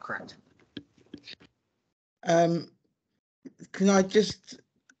that correct? Can I just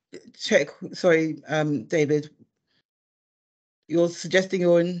check? Sorry, David. You're suggesting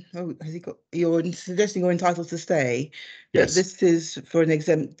you're suggesting you're entitled to stay, but Yes. this is for an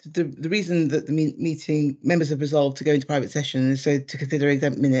exempt. The reason that the meeting members have resolved to go into private session is so to consider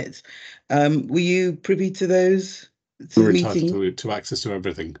exempt minutes. Were you privy to those? To We're the entitled meeting? to access to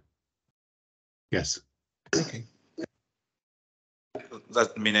everything. Yes. Okay.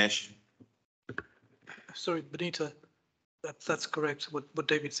 That's Minesh. Sorry, Benita, that's correct. What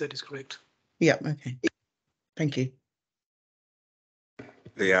David said is correct. Yeah, okay. Thank you.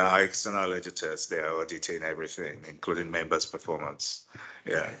 They are external auditors. They are auditing everything, including members' performance.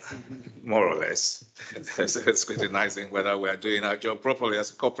 Yeah, more or less. So it's scrutinizing whether we are doing our job properly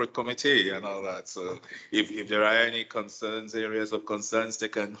as a corporate committee and all that. So if there are any concerns, areas of concerns, they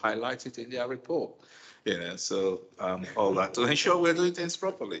can highlight it in their report. You know, so all that to ensure we're doing things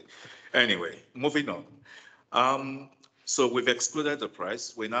properly. Anyway, moving on. So we've excluded the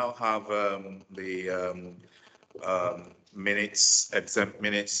press. We now have the minutes, exempt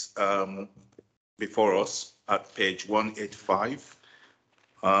minutes before us at page 185.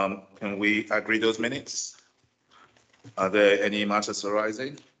 Can we agree those minutes? Are there any matters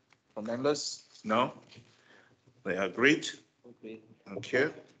arising from members? No? They agreed?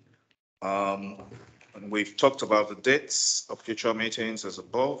 Okay. And we've talked about the dates of future meetings as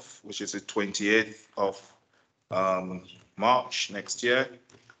above, which is the 28th of March next year.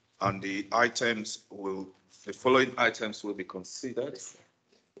 And the following items will be considered.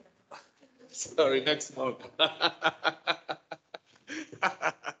 Sorry, next month.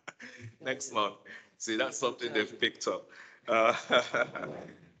 Next month. See, that's something they've picked up.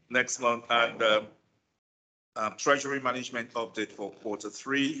 Next month, and Treasury Management update for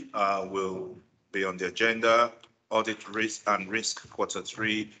Q3 will be on the agenda. Audit risk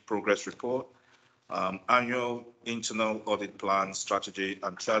Q3 progress report. Annual internal audit plan, strategy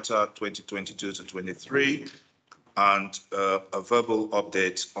and charter 2022 to 23, and a verbal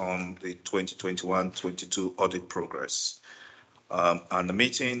update on the 2021-22 audit progress. And the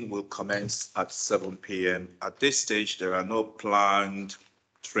meeting will commence at 7 p.m. At this stage, there are no planned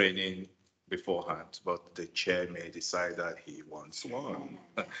training beforehand, but the chair may decide that he wants one.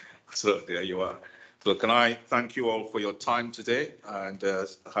 So there you are. So can I thank you all for your time today and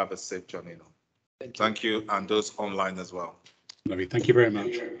have a safe journey now. Thank you, and those online as well. Lovely. Thank you very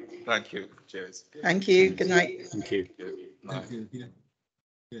much. Thank you. Cheers. Thank you. Good night. Thank you. Good night.